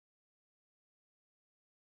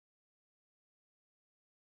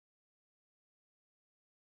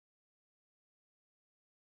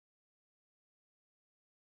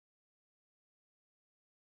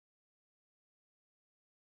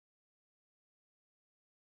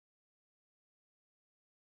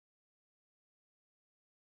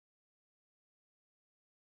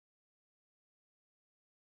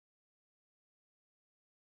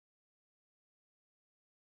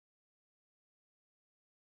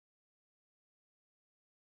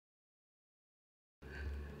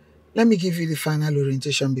 Let me give you the final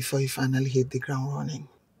orientation before you finally hit the ground running.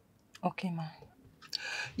 Okay, ma.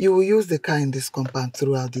 You will use the car in this compound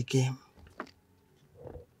throughout the game.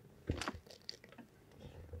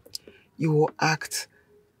 You will act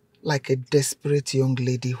like a desperate young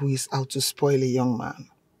lady who is out to spoil a young man.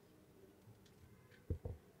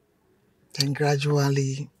 Then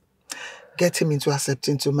gradually get him into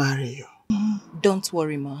accepting to marry you. Don't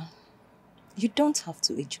worry, ma. You don't have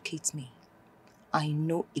to educate me. I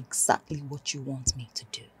know exactly what you want me to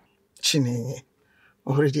do. Chinenye,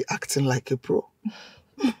 already acting like a pro.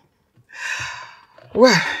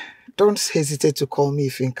 Well, don't hesitate to call me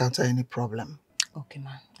if you encounter any problem. Okay,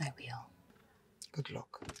 ma. I will. Good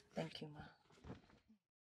luck. Thank you, ma.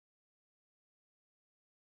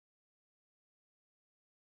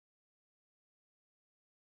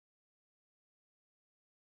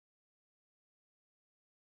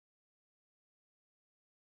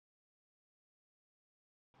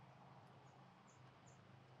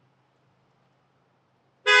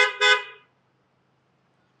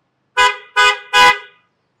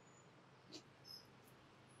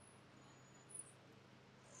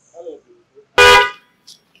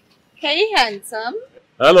 Hey, handsome.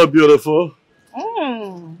 Hello, beautiful.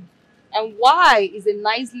 And why is a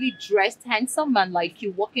nicely dressed, handsome man like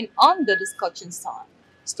you walking under the scorching sun?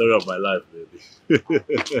 Story of my life,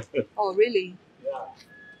 baby. Oh, really? Yeah.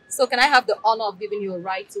 So can I have the honor of giving you a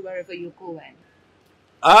ride to wherever you're going?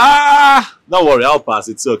 Don't worry, I'll pass.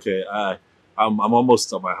 It's okay. I'm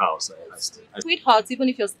almost at my house. Sweetheart, even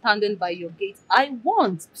if you're standing by your gate, I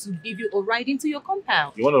want to give you a ride into your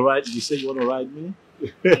compound. You want to ride? You say you want to ride me?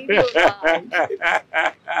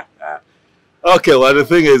 Okay, well, the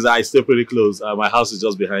thing is, I stay pretty close. My house is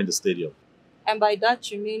just behind the stadium. And by that,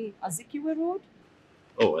 you mean Azikiwe Road?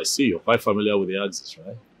 Oh, I see. You're quite familiar with the axis,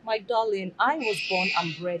 right? My darling, I was born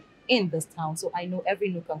and bred in this town, so I know every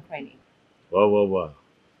nook and cranny. Wow.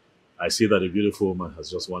 I see that a beautiful woman has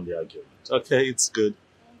just won the argument. Okay, it's good.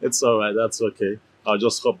 It's all right. That's okay. I'll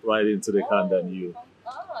just hop right into the car and then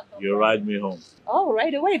you ride me home. Oh,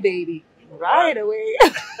 right away, baby. Right away.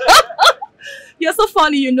 You're so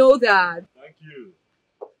funny, you know that. Thank you.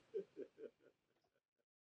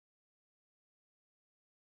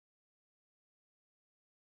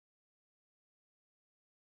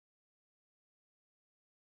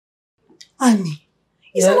 Annie,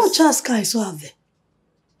 is that not Charles' car I saw out there?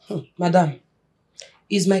 Madam,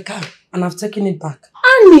 it's my car and I've taken it back.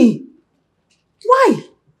 Annie! Why?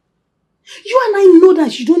 You and I know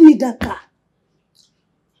that you don't need that car.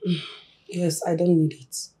 Yes, I don't need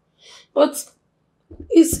it. But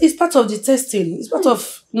it's part of the testing. It's part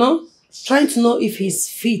of, trying to know if he's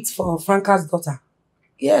fit for Franca's daughter.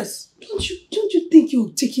 Yes. Don't you think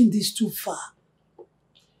you're taking this too far?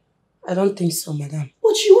 I don't think so, madam.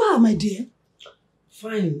 But you are, my dear.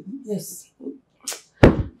 Fine, yes.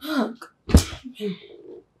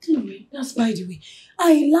 Anyway, that's by the way.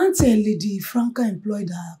 I learned a lady Franca employed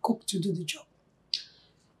her cook to do the job.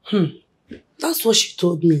 That's what she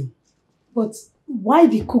told me. But why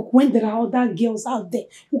the cook when there are other girls out there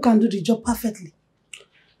who can do the job perfectly?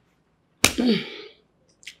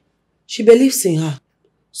 She believes in her.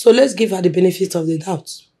 So let's give her the benefit of the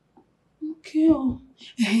doubt. Okay. Oh.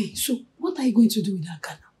 Hey, so what are you going to do with that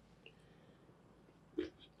car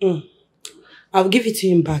now? I'll give it to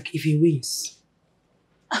him back if he wins.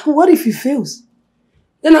 What if he fails?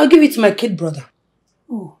 Then I'll give it to my kid brother.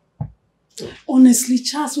 Oh. Honestly,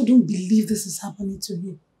 Charles wouldn't believe this is happening to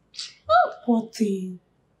him. Poor thing.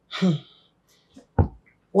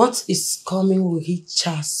 What is coming will hit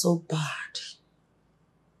Charles so bad.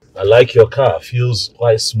 I like your car. Feels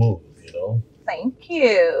quite smooth, you know. Thank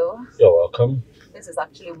you. You're welcome. This is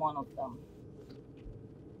actually one of them.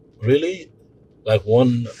 Really? Like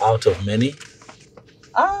one out of many?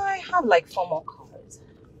 I have like 4 more cars.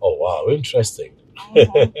 Oh, wow. Interesting.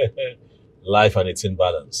 Life and its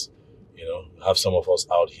imbalance. You know, have some of us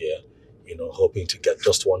out here, you know, hoping to get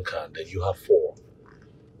just one car, and then you have 4.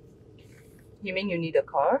 You mean you need a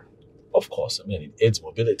car? Of course. I mean, it aids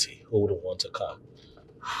mobility. Who wouldn't want a car?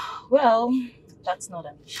 Well, that's not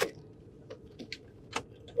an issue.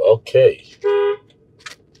 Okay.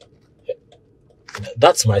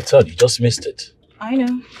 That's my turn. You just missed it. I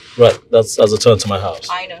know. Right. That's a turn to my house.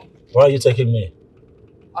 I know. Why are you taking me?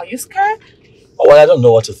 Are you scared? Oh, well, I don't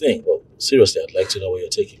know what to think, but seriously, I'd like to know where you're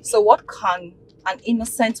taking me. So what can an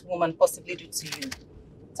innocent woman possibly do to you?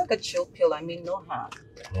 Take a chill pill, I mean no harm.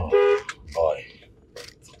 Oh, boy.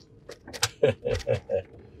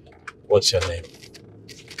 What's your name?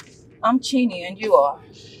 I'm Chini and you are?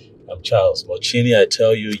 I'm Charles, but Chini, I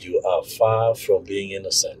tell you, you are far from being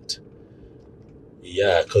innocent.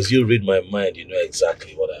 Yeah, because you read my mind, you know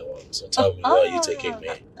exactly what I want. So tell me, where are you taking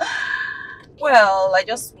me? Well, I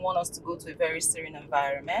just want us to go to a very serene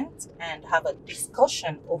environment and have a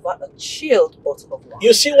discussion over a chilled bottle of wine.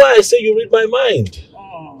 You see why I say you read my mind?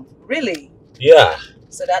 Really? Yeah.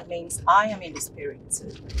 So that means I am in the spirit.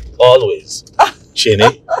 Always.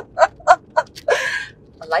 Chini?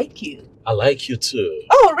 I like you. I like you too.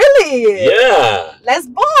 Oh, really? Yeah. Let's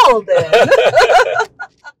ball then.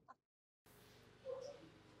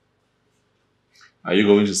 Are you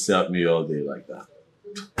going to stare at me all day like that?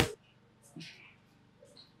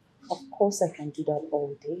 Of course I can do that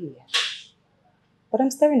all day. But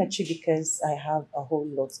I'm staring at you because I have a whole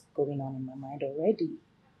lot going on in my mind already.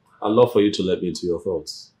 I'd love for you to let me into your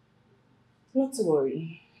thoughts. Not to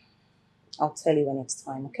worry. I'll tell you when it's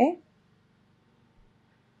time, okay?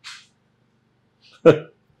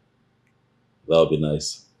 That would be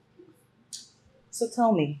nice. So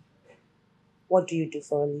tell me, what do you do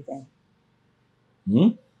for a living?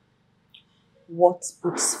 What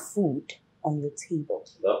puts food on your table?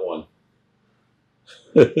 That one.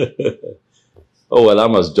 Oh, well,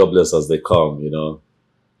 I'm as jobless as they come, you know.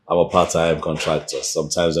 I'm a part-time contractor.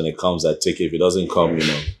 Sometimes when it comes, I take it. If it doesn't come, you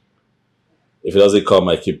know. If it doesn't come,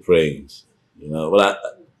 I keep praying, you know. But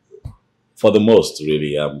for the most,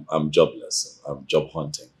 really, I'm jobless. I'm job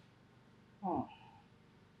hunting. Oh.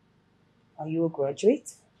 Are you a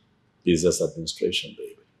graduate? Business administration,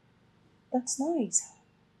 baby. That's nice.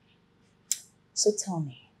 So tell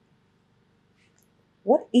me,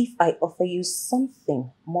 what if I offer you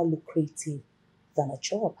something more lucrative than a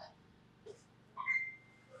job?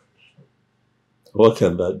 What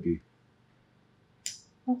can that be?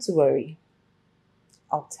 Not to worry.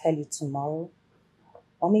 I'll tell you tomorrow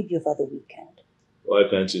or maybe over the weekend. Why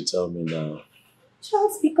can't you tell me now?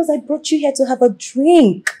 Charles, because I brought you here to have a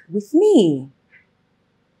drink with me.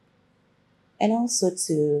 And also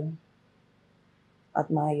to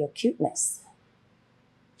admire your cuteness.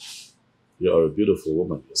 You're a beautiful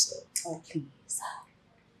woman yourself. Oh, please.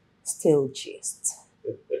 Still just.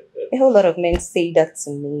 A whole lot of men say that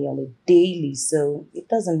to me on a daily, so it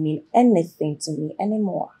doesn't mean anything to me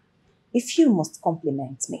anymore. If you must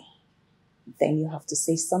compliment me, then you have to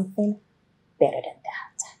say something better than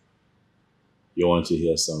that. You want to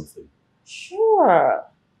hear something? Sure.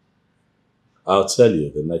 I'll tell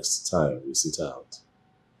you the next time we sit out.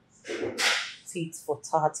 Tit for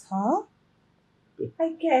tat, huh?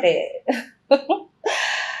 I get it.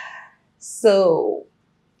 So,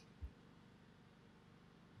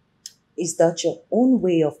 is that your own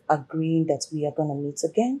way of agreeing that we are going to meet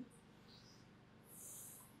again?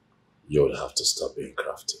 You would have to stop being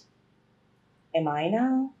crafty. Am I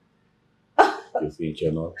now? You think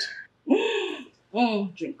you're not?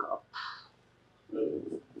 Drink up.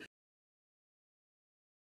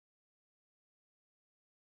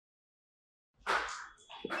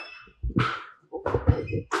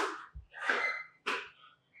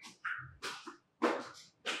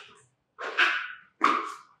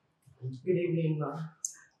 Good evening, Ma.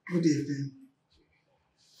 Good evening.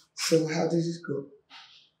 So how did it go?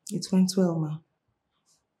 It went well, Ma.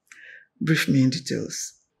 Brief me in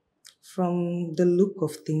details. From the look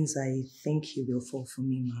of things, I think he will fall for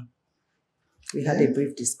me, ma. We had a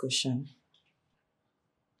brief discussion.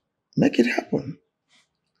 Make it happen.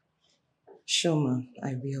 Sure, ma,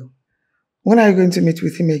 I will. When are you going to meet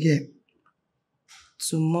with him again?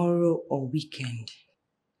 Tomorrow or weekend.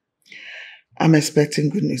 I'm expecting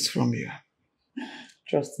good news from you.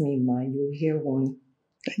 Trust me, ma, you'll hear one.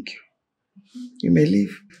 Thank you. You may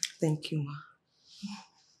leave. Thank you, ma.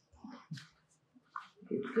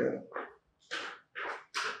 Good girl.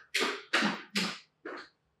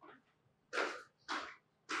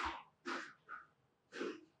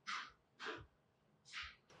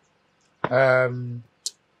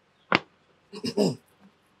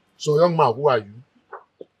 So, young man, who are you?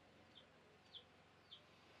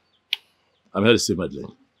 I'm here to see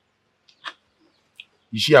Madeline.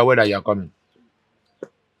 Is she aware that you are coming?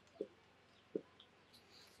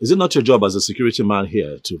 Is it not your job as a security man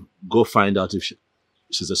here to go find out if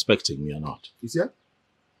she's expecting me or not? Is it?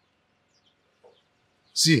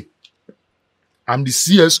 See, I'm the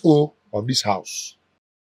CSO of this house.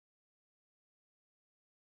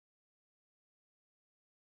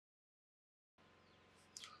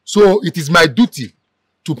 So it is my duty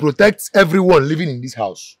to protect everyone living in this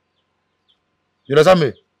house. You understand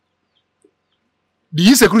me? The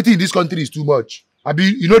insecurity in this country is too much.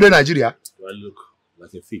 You know the Nigeria? Do I look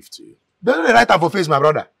like a thief to you? Don't the right time for face, my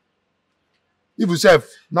brother. If you say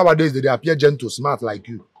nowadays they appear gentle, smart like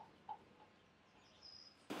you.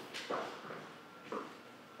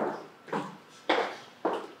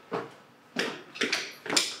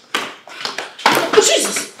 Oh,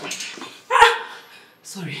 Jesus!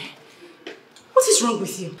 Sorry. What is wrong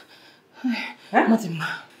with you? Huh? Nothing, ma.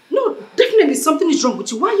 No, definitely something is wrong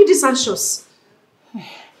with you. Why are you this anxious?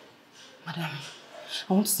 Madam,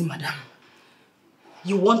 I want to see Madam.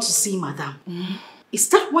 You want to see Madam? Is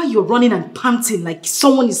that why you're running and panting like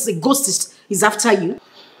a ghost is after you?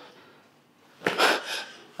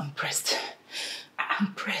 I'm pressed.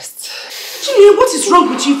 I'm pressed. Julia, what is wrong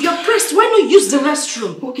with you? If you're pressed, why not use the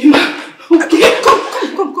restroom? Okay, ma. Okay.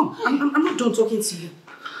 Come. I'm not done talking to you.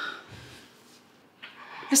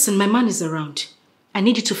 Listen, my man is around. I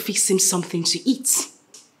need you to fix him something to eat.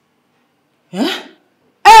 Huh?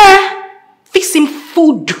 Fix him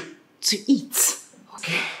food to eat.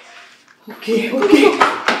 Okay.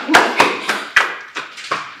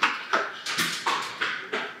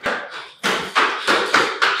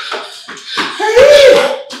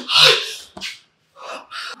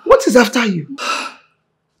 What is after you?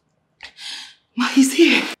 Ma, he's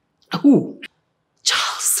here. Who?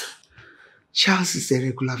 Charles. Charles is a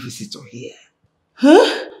regular visitor here.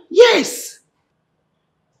 Huh? Yes.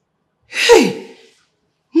 Hey,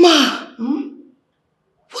 Ma.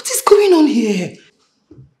 What is going on here?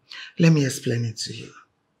 Let me explain it to you.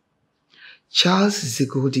 Charles is a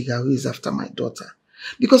gold digger who is after my daughter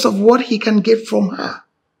because of what he can get from her.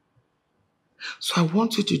 So I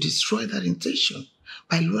want you to destroy that intention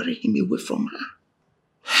by luring him away from her.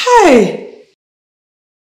 Hey!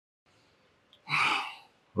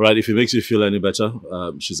 Right, if it makes you feel any better,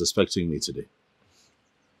 she's expecting me today.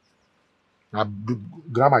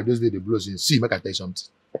 Grandma, those days they blow in. See, make I tell you something.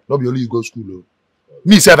 Not be only you go school, though.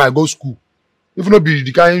 Me, say I go school. If not be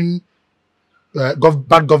the kind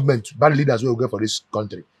bad government, bad leaders we will get for this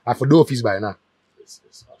country. I for the office by now. It's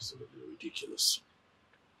absolutely ridiculous.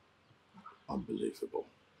 Unbelievable.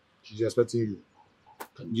 She's expecting you.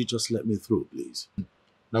 Can you just let me through, please?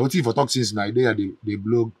 Now, what if for talk since now, they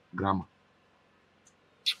blow grandma.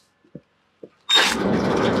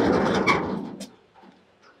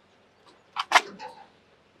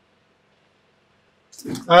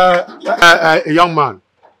 A young man,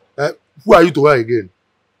 who are you to her again?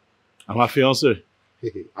 I'm her fiancé.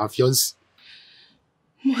 Her fiancé.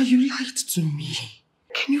 Ma, you lied to me.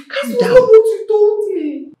 Can you calm That's down? not what you told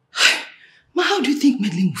me. Ma, how do you think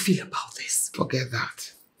Madeline will feel about this? Forget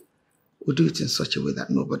that. We'll do it in such a way that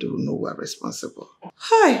nobody will know we're responsible.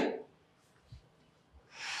 Hi.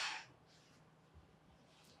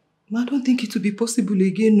 Ma, I don't think it will be possible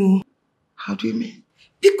again, no. How do you mean?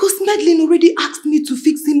 Because Madeline already asked me to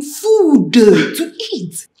fix him food to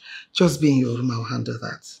eat. Just be in your room, I'll handle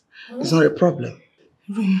that. It's not a problem.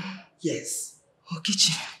 Room? Yes. Or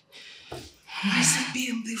kitchen? I said be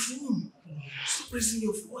in the room. Stop raising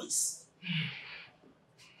your voice.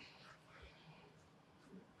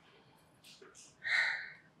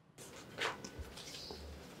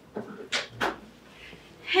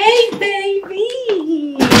 Hey, baby!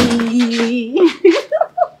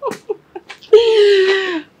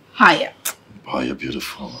 Hiya. Oh, you're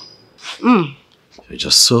beautiful. You're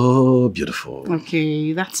just so beautiful.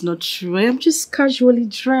 Okay, that's not true. I'm just casually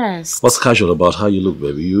dressed. What's casual about how you look,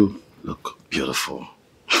 baby? You Look beautiful.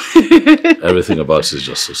 Everything about you is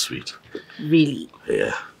just so sweet. Really?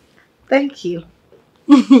 Yeah. Thank you.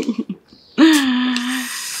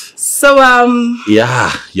 So,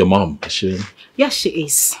 Yeah, your mom, is she in? yeah, she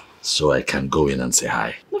is. So I can go in and say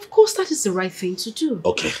hi. Of course, that is the right thing to do.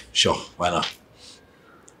 Okay, sure. Why not?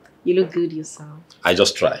 You look good yourself. I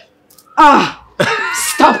just try. Ah!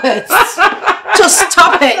 Stop it! Just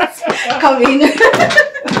stop it! Come in.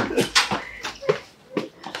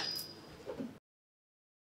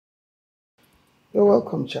 You're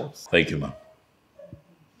welcome, Charles. Thank you, ma'am.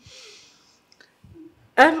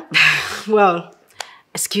 Well,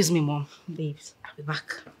 excuse me, Mom. Babes, I'll be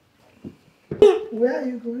back. Where are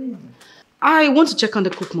you going? I want to check on the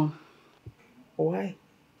cook, Mom. Why?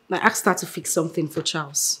 I asked her to fix something for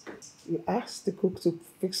Charles. You asked the cook to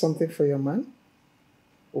fix something for your man?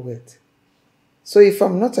 Wait. So if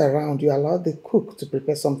I'm not around, you allowed the cook to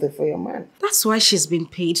prepare something for your man? That's why she's been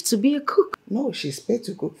paid to be a cook. No, she's paid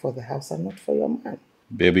to cook for the house and not for your man.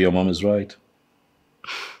 Baby, your mom is right.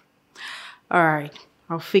 All right,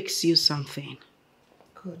 I'll fix you something.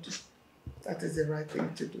 Good. That is the right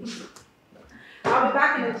thing to do. I'll be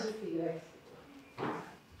back in a jiffy, guys.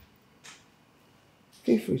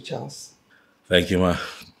 Feel free, Charles. Thank you, ma.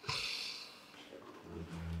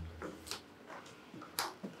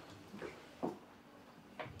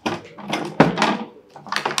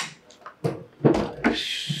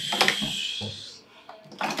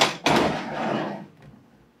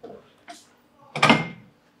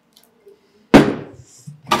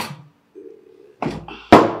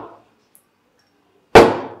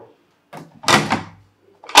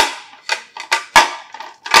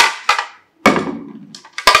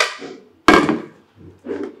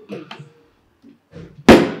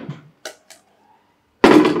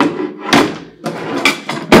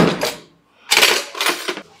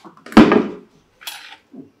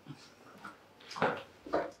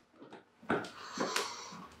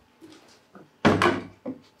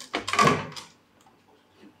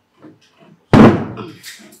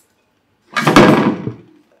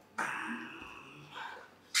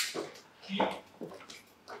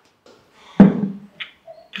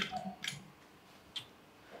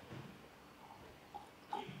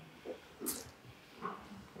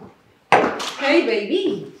 Hey,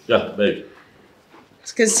 baby. Yeah, babe. I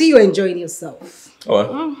can see you enjoying yourself. Oh,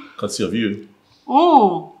 well, courtesy of you.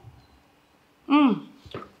 Oh.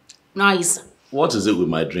 Nice. What is it with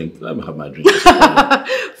my drink? Let me have my drink.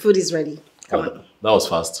 Food is ready. Come on. That was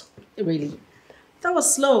fast. Really? That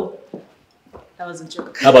was slow. That was a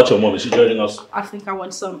joke. How about your mom? Is she joining us? I think I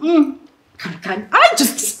want some. Can I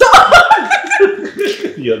just stop?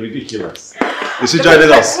 You're ridiculous. Is she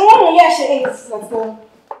joining us? Oh, yeah, she is. Let's go.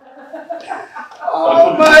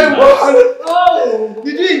 Oh my God! Oh,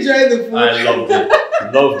 did you enjoy the food? I loved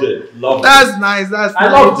it. Loved it. Loved That's it. nice. That's I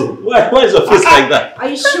nice. loved it. Why is your face like that? Are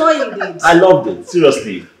you sure you did? I loved it.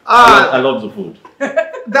 Seriously. I love the food.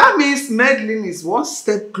 That means meddling is one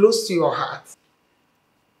step close to your heart.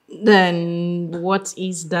 Then what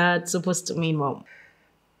is that supposed to mean, Mom?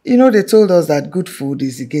 You know, they told us that good food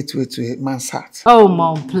is the gateway to a man's heart. Oh,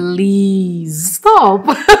 Mom, please. Stop.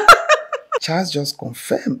 Charles just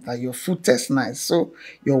confirmed that your food tastes nice, so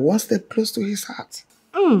you're one step close to his heart.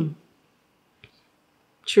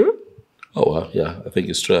 True? Oh, well, yeah, I think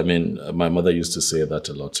it's true. I mean, my mother used to say that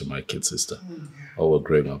a lot to my kid sister. While we're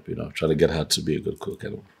growing up, you know, trying to get her to be a good cook.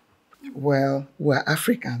 Anyway. Well, we're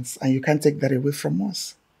Africans, and you can't take that away from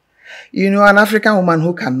us. You know, an African woman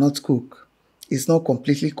who cannot cook is not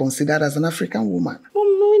completely considered as an African woman.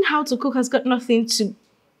 Mom, knowing how to cook has got nothing to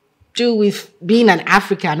do with being an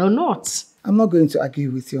African or not. I'm not going to argue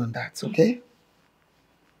with you on that, okay?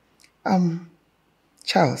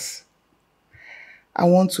 Charles, I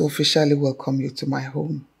want to officially welcome you to my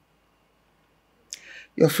home.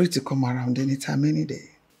 You're free to come around anytime, any day.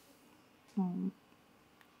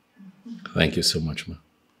 Thank you so much, ma.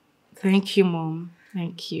 Thank you, Mom.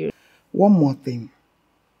 Thank you. One more thing.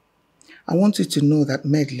 I want you to know that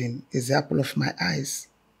meddling is the apple of my eyes.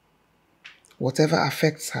 Whatever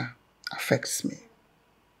affects her, affects me.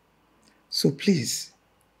 So please,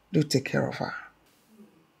 do take care of her.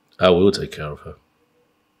 I will take care of her.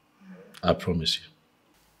 I promise you.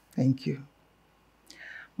 Thank you.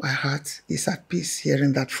 My heart is at peace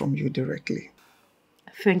hearing that from you directly.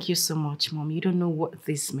 Thank you so much, Mom. You don't know what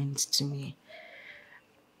this meant to me.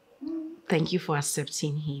 Thank you for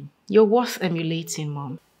accepting him. You're worth emulating,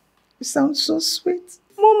 Mom. You sound so sweet.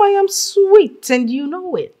 Mom, I am sweet and you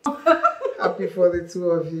know it. Happy for the two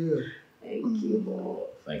of you. Thank you, Mom.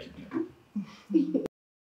 Thank you.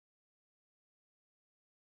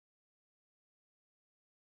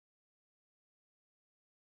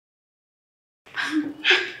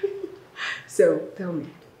 So, tell me,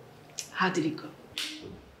 how did it go?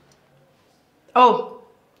 Oh,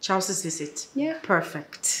 Charles's visit. Yeah.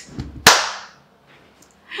 Perfect.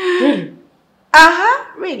 Really?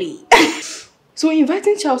 Really. So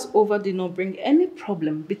inviting Charles over did not bring any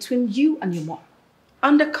problem between you and your mom?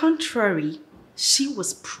 On the contrary, she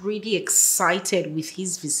was pretty excited with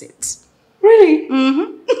his visit. Really?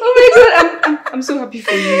 Mm-hmm. Oh my God, I'm so happy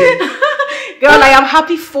for you. Girl, I am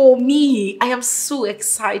happy for me. I am so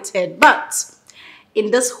excited. But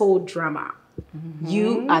in this whole drama,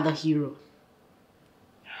 you are the hero.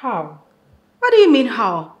 How? What do you mean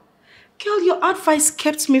how? Girl, your advice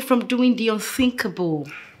kept me from doing the unthinkable.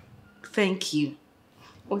 Thank you.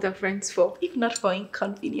 What are friends for? If not for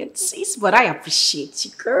inconveniences, but I appreciate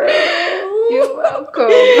you, girl. You're welcome.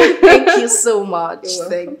 Thank you so much.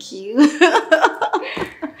 Thank you.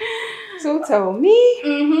 So tell me.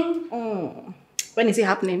 When is it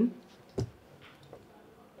happening?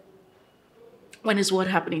 When is what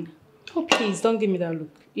happening? Oh, please, don't give me that look.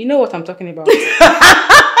 You know what I'm talking about.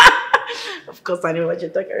 Of course I know what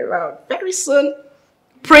you're talking about. Very soon.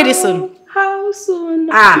 Pretty soon. How soon?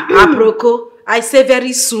 Aproko. I say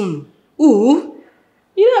very soon. Ooh.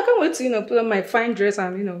 You know, I can't wait to, put on my fine dress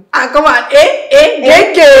and, come on.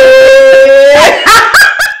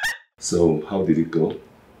 So, how did it go?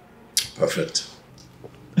 Perfect.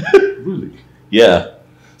 Really? Yeah.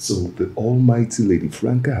 So, the almighty Lady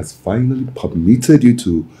Franca has finally permitted you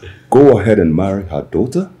to go ahead and marry her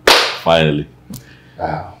daughter? Finally.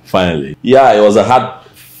 Wow. Finally. Yeah, it was a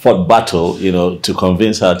hard-fought battle, to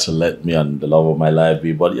convince her to let me and the love of my life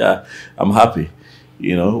be. But yeah, I'm happy. We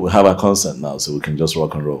have our consent now, so we can just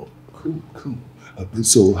rock and roll. Cool.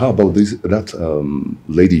 So how about that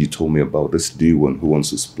lady you told me about, this new one who wants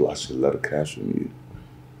to splash a lot of cash on you?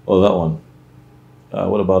 Oh, that one.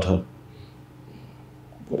 What about her?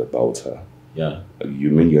 What about her? Yeah. You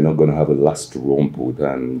mean you're not going to have a last romp with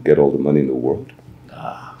her and get all the money in the world?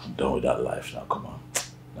 Nah, I'm done with that life now. Come on.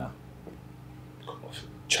 Nah.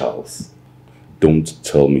 Charles, don't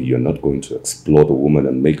tell me you're not going to explore the woman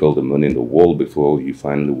and make all the money in the world before you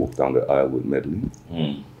finally walk down the aisle with Madeline?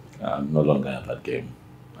 I'm no longer in that game.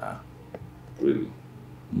 Really?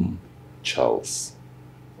 Charles,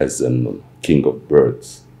 as in king of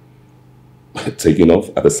birds, taking off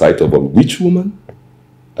at the sight of a rich woman?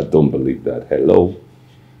 I don't believe that. Hello?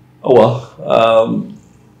 Oh, well,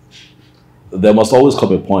 there must always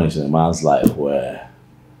come a point in a man's life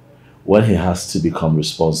when he has to become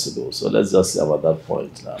responsible. So let's just see about that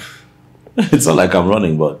point now. It's not like I'm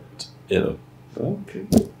running, but,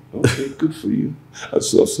 Okay, good for you.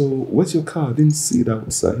 So where's your car? I didn't see it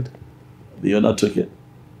outside. The owner took it.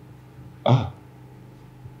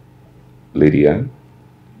 Lady Anne?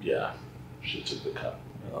 Yeah, she took the car.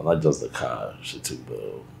 Not just the car, she took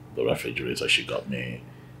the refrigerator she got me,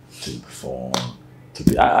 took the phone.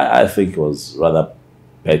 I think it was rather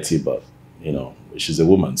petty, but, she's a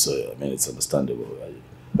woman, so, it's understandable.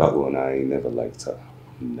 That one, I never liked her.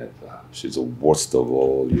 Never. She's the worst of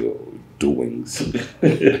all your doings.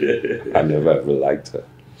 I never ever liked her.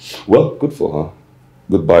 Well, good for her.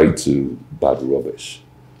 Goodbye to bad rubbish.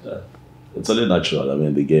 It's only natural.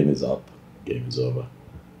 The game is up. Game is over.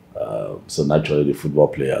 So naturally, the football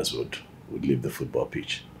players would leave the football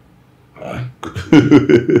pitch.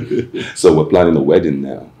 So we're planning a wedding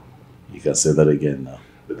now. You can say that again now.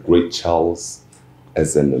 The great Charles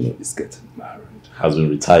Ezenolo is getting married. Has been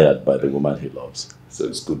retired by the woman he loves. So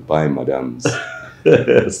it's goodbye, madams.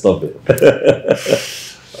 Stop it.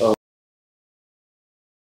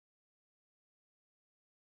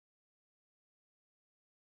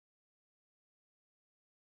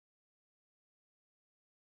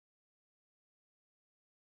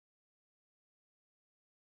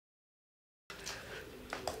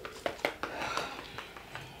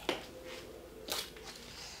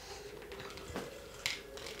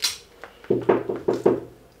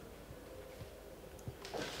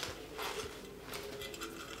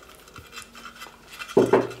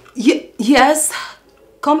 Yes,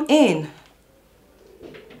 come in.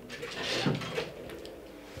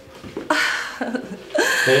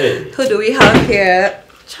 Hey. Who do we have here?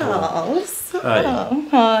 Charles. Hi.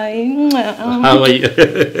 Hi. How are you?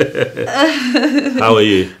 How are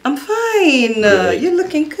you? I'm fine. You're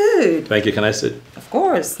looking good. Thank you. Can I sit? Of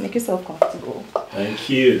course. Make yourself comfortable. Thank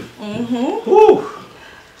you. Whew.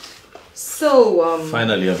 So,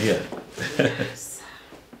 Finally, I'm here.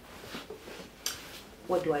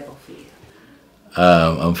 What do I offer you?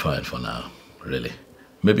 I'm fine for now, really.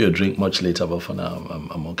 Maybe a drink much later, but for now,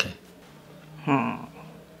 I'm okay. Are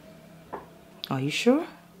you sure?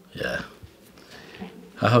 Yeah.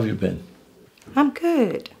 How have you been? I'm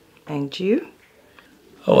good. And you?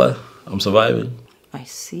 Oh well, I'm surviving. I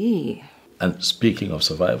see. And speaking of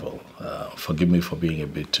survival, forgive me for being a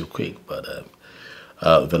bit too quick, but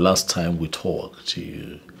the last time we talked,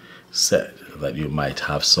 you said that you might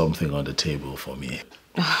have something on the table for me.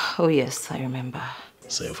 Oh yes, I remember.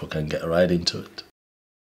 So if we can get right into it.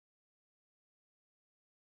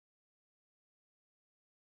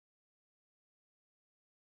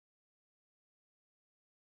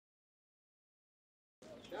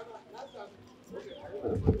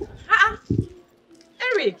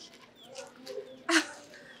 Eric, I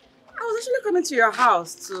was actually coming to your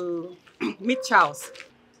house to meet Charles.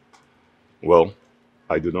 Well,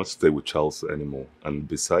 I do not stay with Charles anymore. And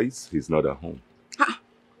besides, he's not at home.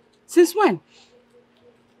 Since when?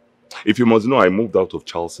 If you must know, I moved out of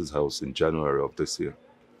Charles's house in January of this year.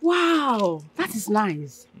 Wow, that is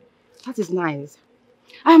nice. That is nice.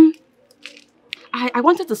 I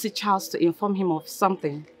wanted to see Charles to inform him of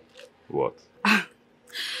something. What?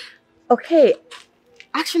 Okay,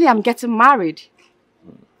 actually I'm getting married.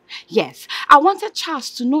 Yes, I wanted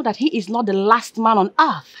Charles to know that he is not the last man on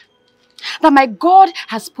earth. That my God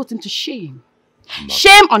has put him to shame. Amaka.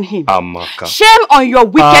 Shame on him. Amaka. Shame on your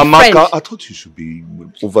wicked friend. Amaka, I thought you should be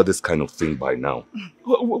over this kind of thing by now.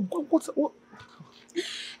 What?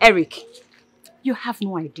 Eric, you have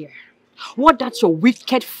no idea what that your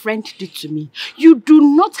wicked friend did to me. You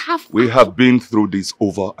do not have... We have been through this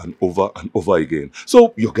over and over and over again.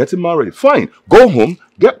 So you're getting married. Fine. Go home,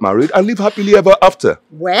 get married and live happily ever after.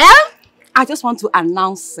 Well, I just want to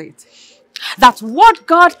announce it. That what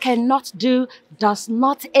God cannot do does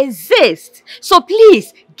not exist. So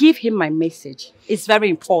please, give him my message. It's very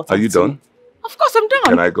important. Are you done? Of course I'm done.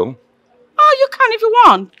 Can I go? Oh, you can if you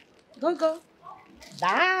want. Go.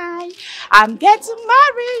 Bye. I'm getting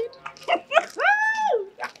married.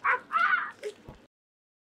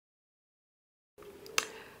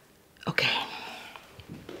 Okay.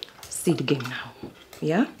 See the game now.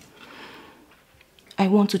 Yeah? I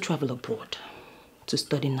want to travel abroad to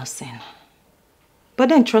study nursing. But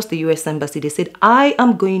then trust the US Embassy. They said, I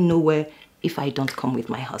am going nowhere if I don't come with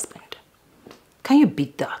my husband. Can you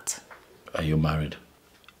beat that? Are you married?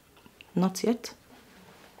 Not yet.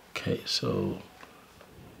 Okay, so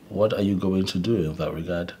what are you going to do in that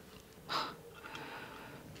regard?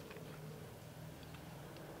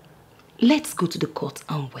 Let's go to the court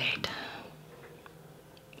and wed.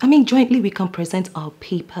 I mean, jointly we can present our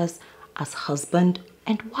papers as husband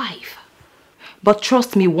and wife. But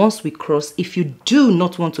trust me, once we cross, if you do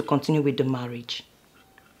not want to continue with the marriage,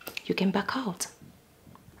 you can back out.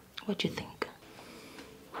 What do you think?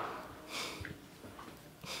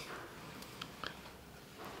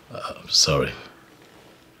 I'm sorry.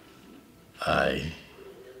 I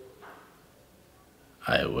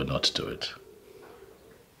will not do it.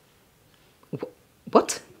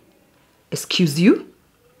 What? Excuse you?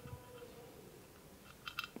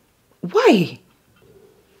 Why?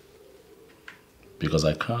 Because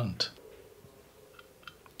I can't.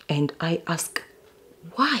 And I ask,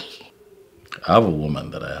 why? I have a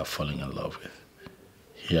woman that I have fallen in love with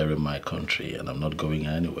here in my country, and I'm not going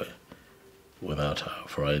anywhere without her,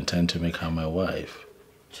 for I intend to make her my wife.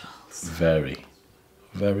 Charles. Very,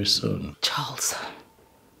 very soon. Charles,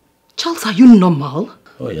 are you normal?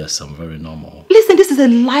 Oh yes, I'm very normal. Listen, this is a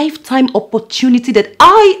lifetime opportunity that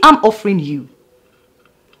I am offering you.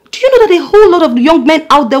 Do you know that a whole lot of young men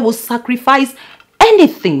out there will sacrifice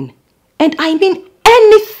anything, and I mean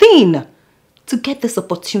anything, to get this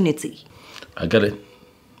opportunity? I get it,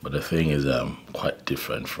 but the thing is I'm quite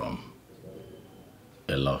different from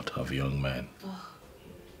a lot of young men.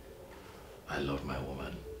 I love my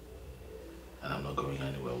woman, and I'm not going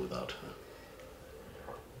anywhere without her.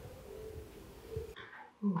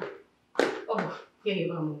 Oh, here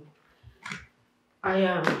you are, Mom.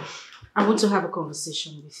 I want to have a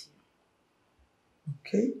conversation with you.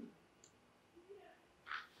 Okay.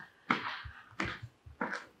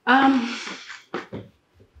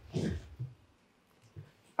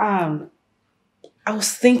 I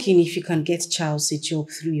was thinking if you can get Charles a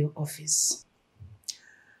job through your office.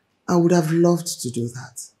 I would have loved to do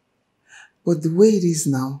that. But the way it is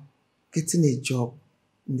now, getting a job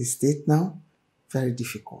in the state now, very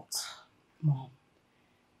difficult. Mom,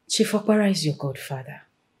 Chief Okpara is your godfather.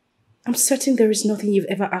 I'm certain there is nothing you've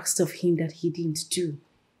ever asked of him that he didn't do.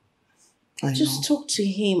 Just talk to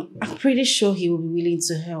him. I'm pretty sure he will be willing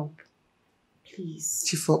to help. Please.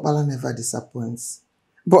 Chief Okpara never disappoints.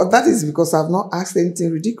 But that is because I've not asked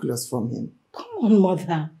anything ridiculous from him. Come on,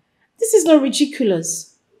 Mother. This is not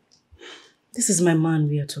ridiculous. This is my man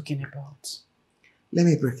we are talking about. Let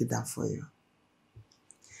me break it down for you.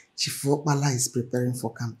 Chief Okpara is preparing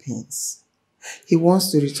for campaigns. He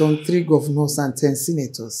wants to return 3 governors and 10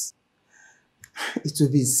 senators. It will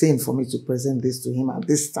be insane for me to present this to him at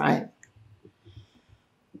this time.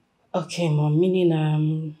 Okay, Mom,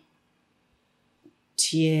 meaning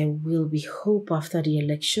there will be hope after the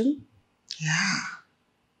election? Yeah.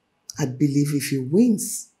 I believe if he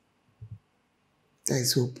wins, there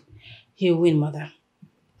is hope. He'll win, Mother.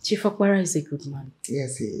 Chief Okpara is a good man.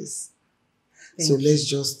 Yes, he is. Thank so you. let's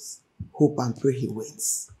just hope and pray he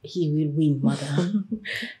wins. He will win, Mother.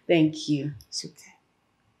 Thank you. It's okay.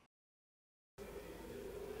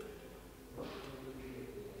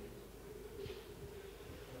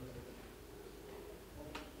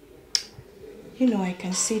 You know, I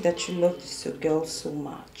can see that you love this girl so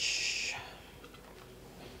much.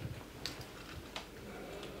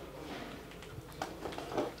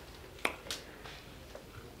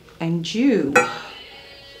 And you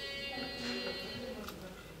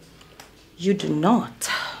do not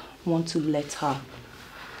want to let her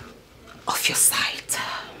off your sight.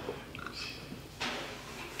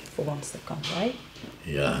 For 1 second, right?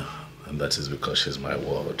 Yeah, and that is because she's my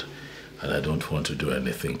ward. And I don't want to do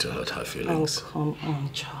anything to hurt her feelings. Oh, come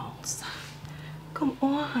on, Charles. Come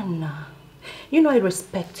on. You know I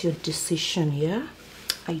respect your decision, yeah?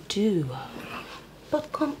 I do.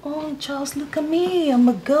 But come on, Charles, look at me. I'm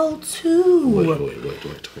a girl too.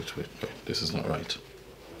 Wait. This is not right.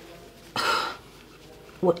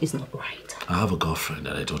 What is not right? I have a girlfriend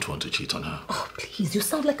and I don't want to cheat on her. Oh, please, you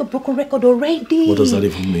sound like a broken record already. What does that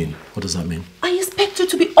even mean? What does that mean? I expect you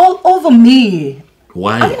to be all over me.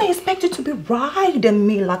 Why? I mean, I expect you to be riding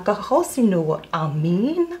me like a horse, you know what I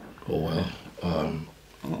mean? Oh, well,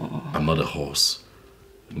 I'm not a horse.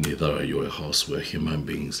 Neither are you a horse. We're human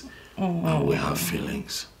beings. And we have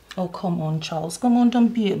feelings. Oh, come on, Charles. Come on,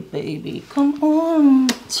 don't be a baby. Come on.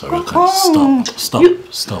 Sorry, come on.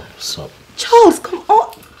 Stop. Charles, come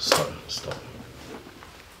on. Stop.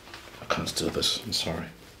 I can't do this. I'm sorry.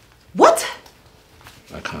 What?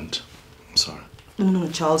 I can't. I'm sorry. No,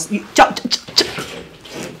 Charles.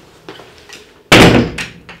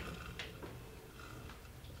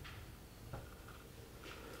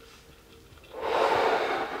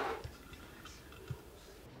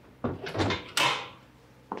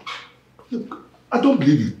 Look, I don't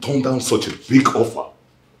believe you turned down such a big offer.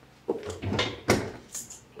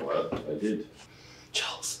 Well, I did.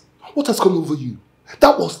 Charles, what has come over you?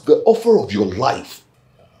 That was the offer of your life.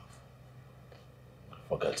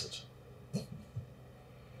 Forget it.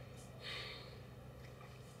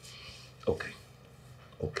 Okay.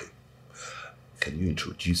 Can you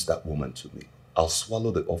introduce that woman to me? I'll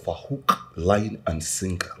swallow the offer hook, line and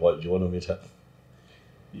sinker. What, do you want to meet her?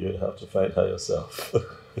 You'd have to find her yourself.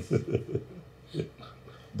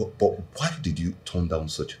 But why did you turn down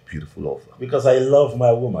such a beautiful offer? Because I love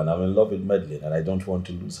my woman. I'm in love with Madeline and I don't want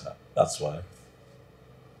to lose her. That's why.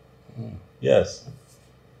 Yes.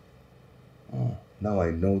 Now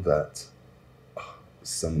I know that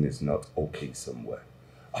something is not okay somewhere.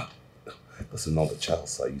 That's another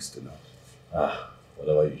Charles I used to know.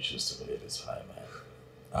 Whatever you choose to believe is fine, man.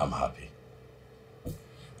 I'm happy.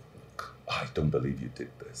 I don't believe you did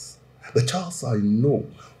this. The Charles I know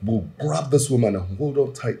will grab this woman and hold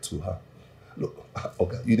on tight to her. Look,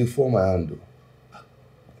 okay, you did form my handle.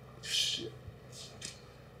 Shit.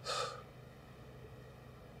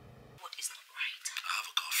 What is not right? I have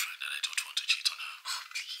a girlfriend and I don't want to cheat on her. Oh,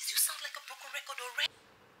 please, you sound like a broken record already.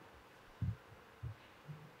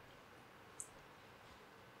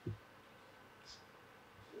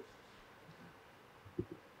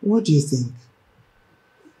 What do you think?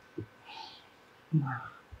 Ma,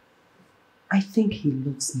 I think he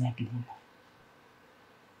loves Madeline.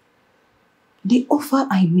 The offer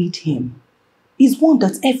I made him is one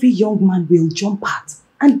that every young man will jump at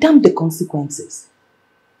and damn the consequences.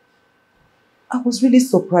 I was really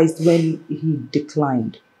surprised when he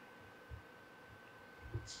declined.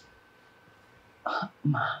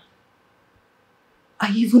 Ma,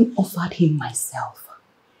 I even offered him myself,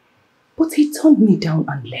 but he turned me down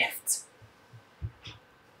and left.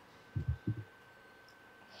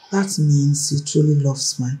 That means he truly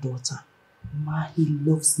loves my daughter. Ma, he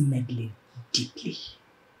loves Madeline deeply.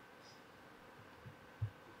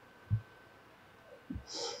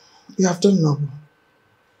 You have done noble.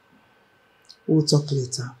 We'll talk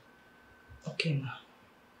later. Okay, ma.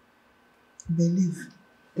 Believe.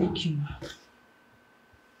 Thank you, ma.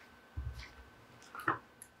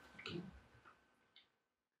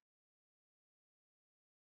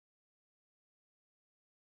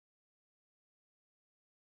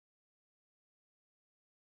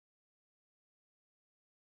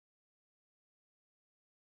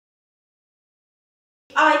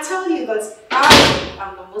 I tell you that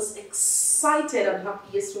I'm the most excited and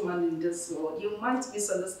happiest woman in this world. You might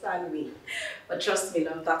misunderstand me, but trust me,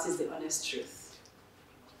 love, that is the honest truth.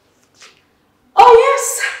 Oh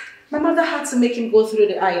yes, my mother had to make him go through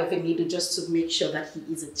the eye of a needle just to make sure that he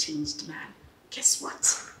is a changed man. Guess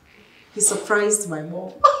what? He surprised my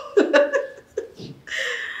mom.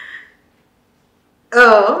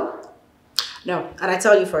 Oh, no, and I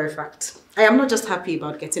tell you for a fact, I am not just happy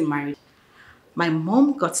about getting married. My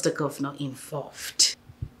mom got the governor involved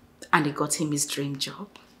and they got him his dream job.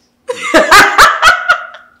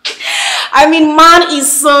 I mean, man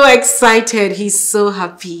is so excited. He's so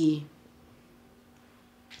happy.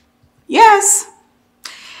 Yes.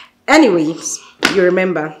 Anyways, you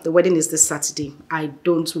remember, the wedding is this Saturday. I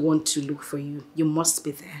don't want to look for you. You must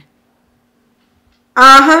be there.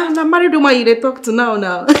 Now married woman you they talk to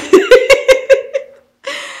now.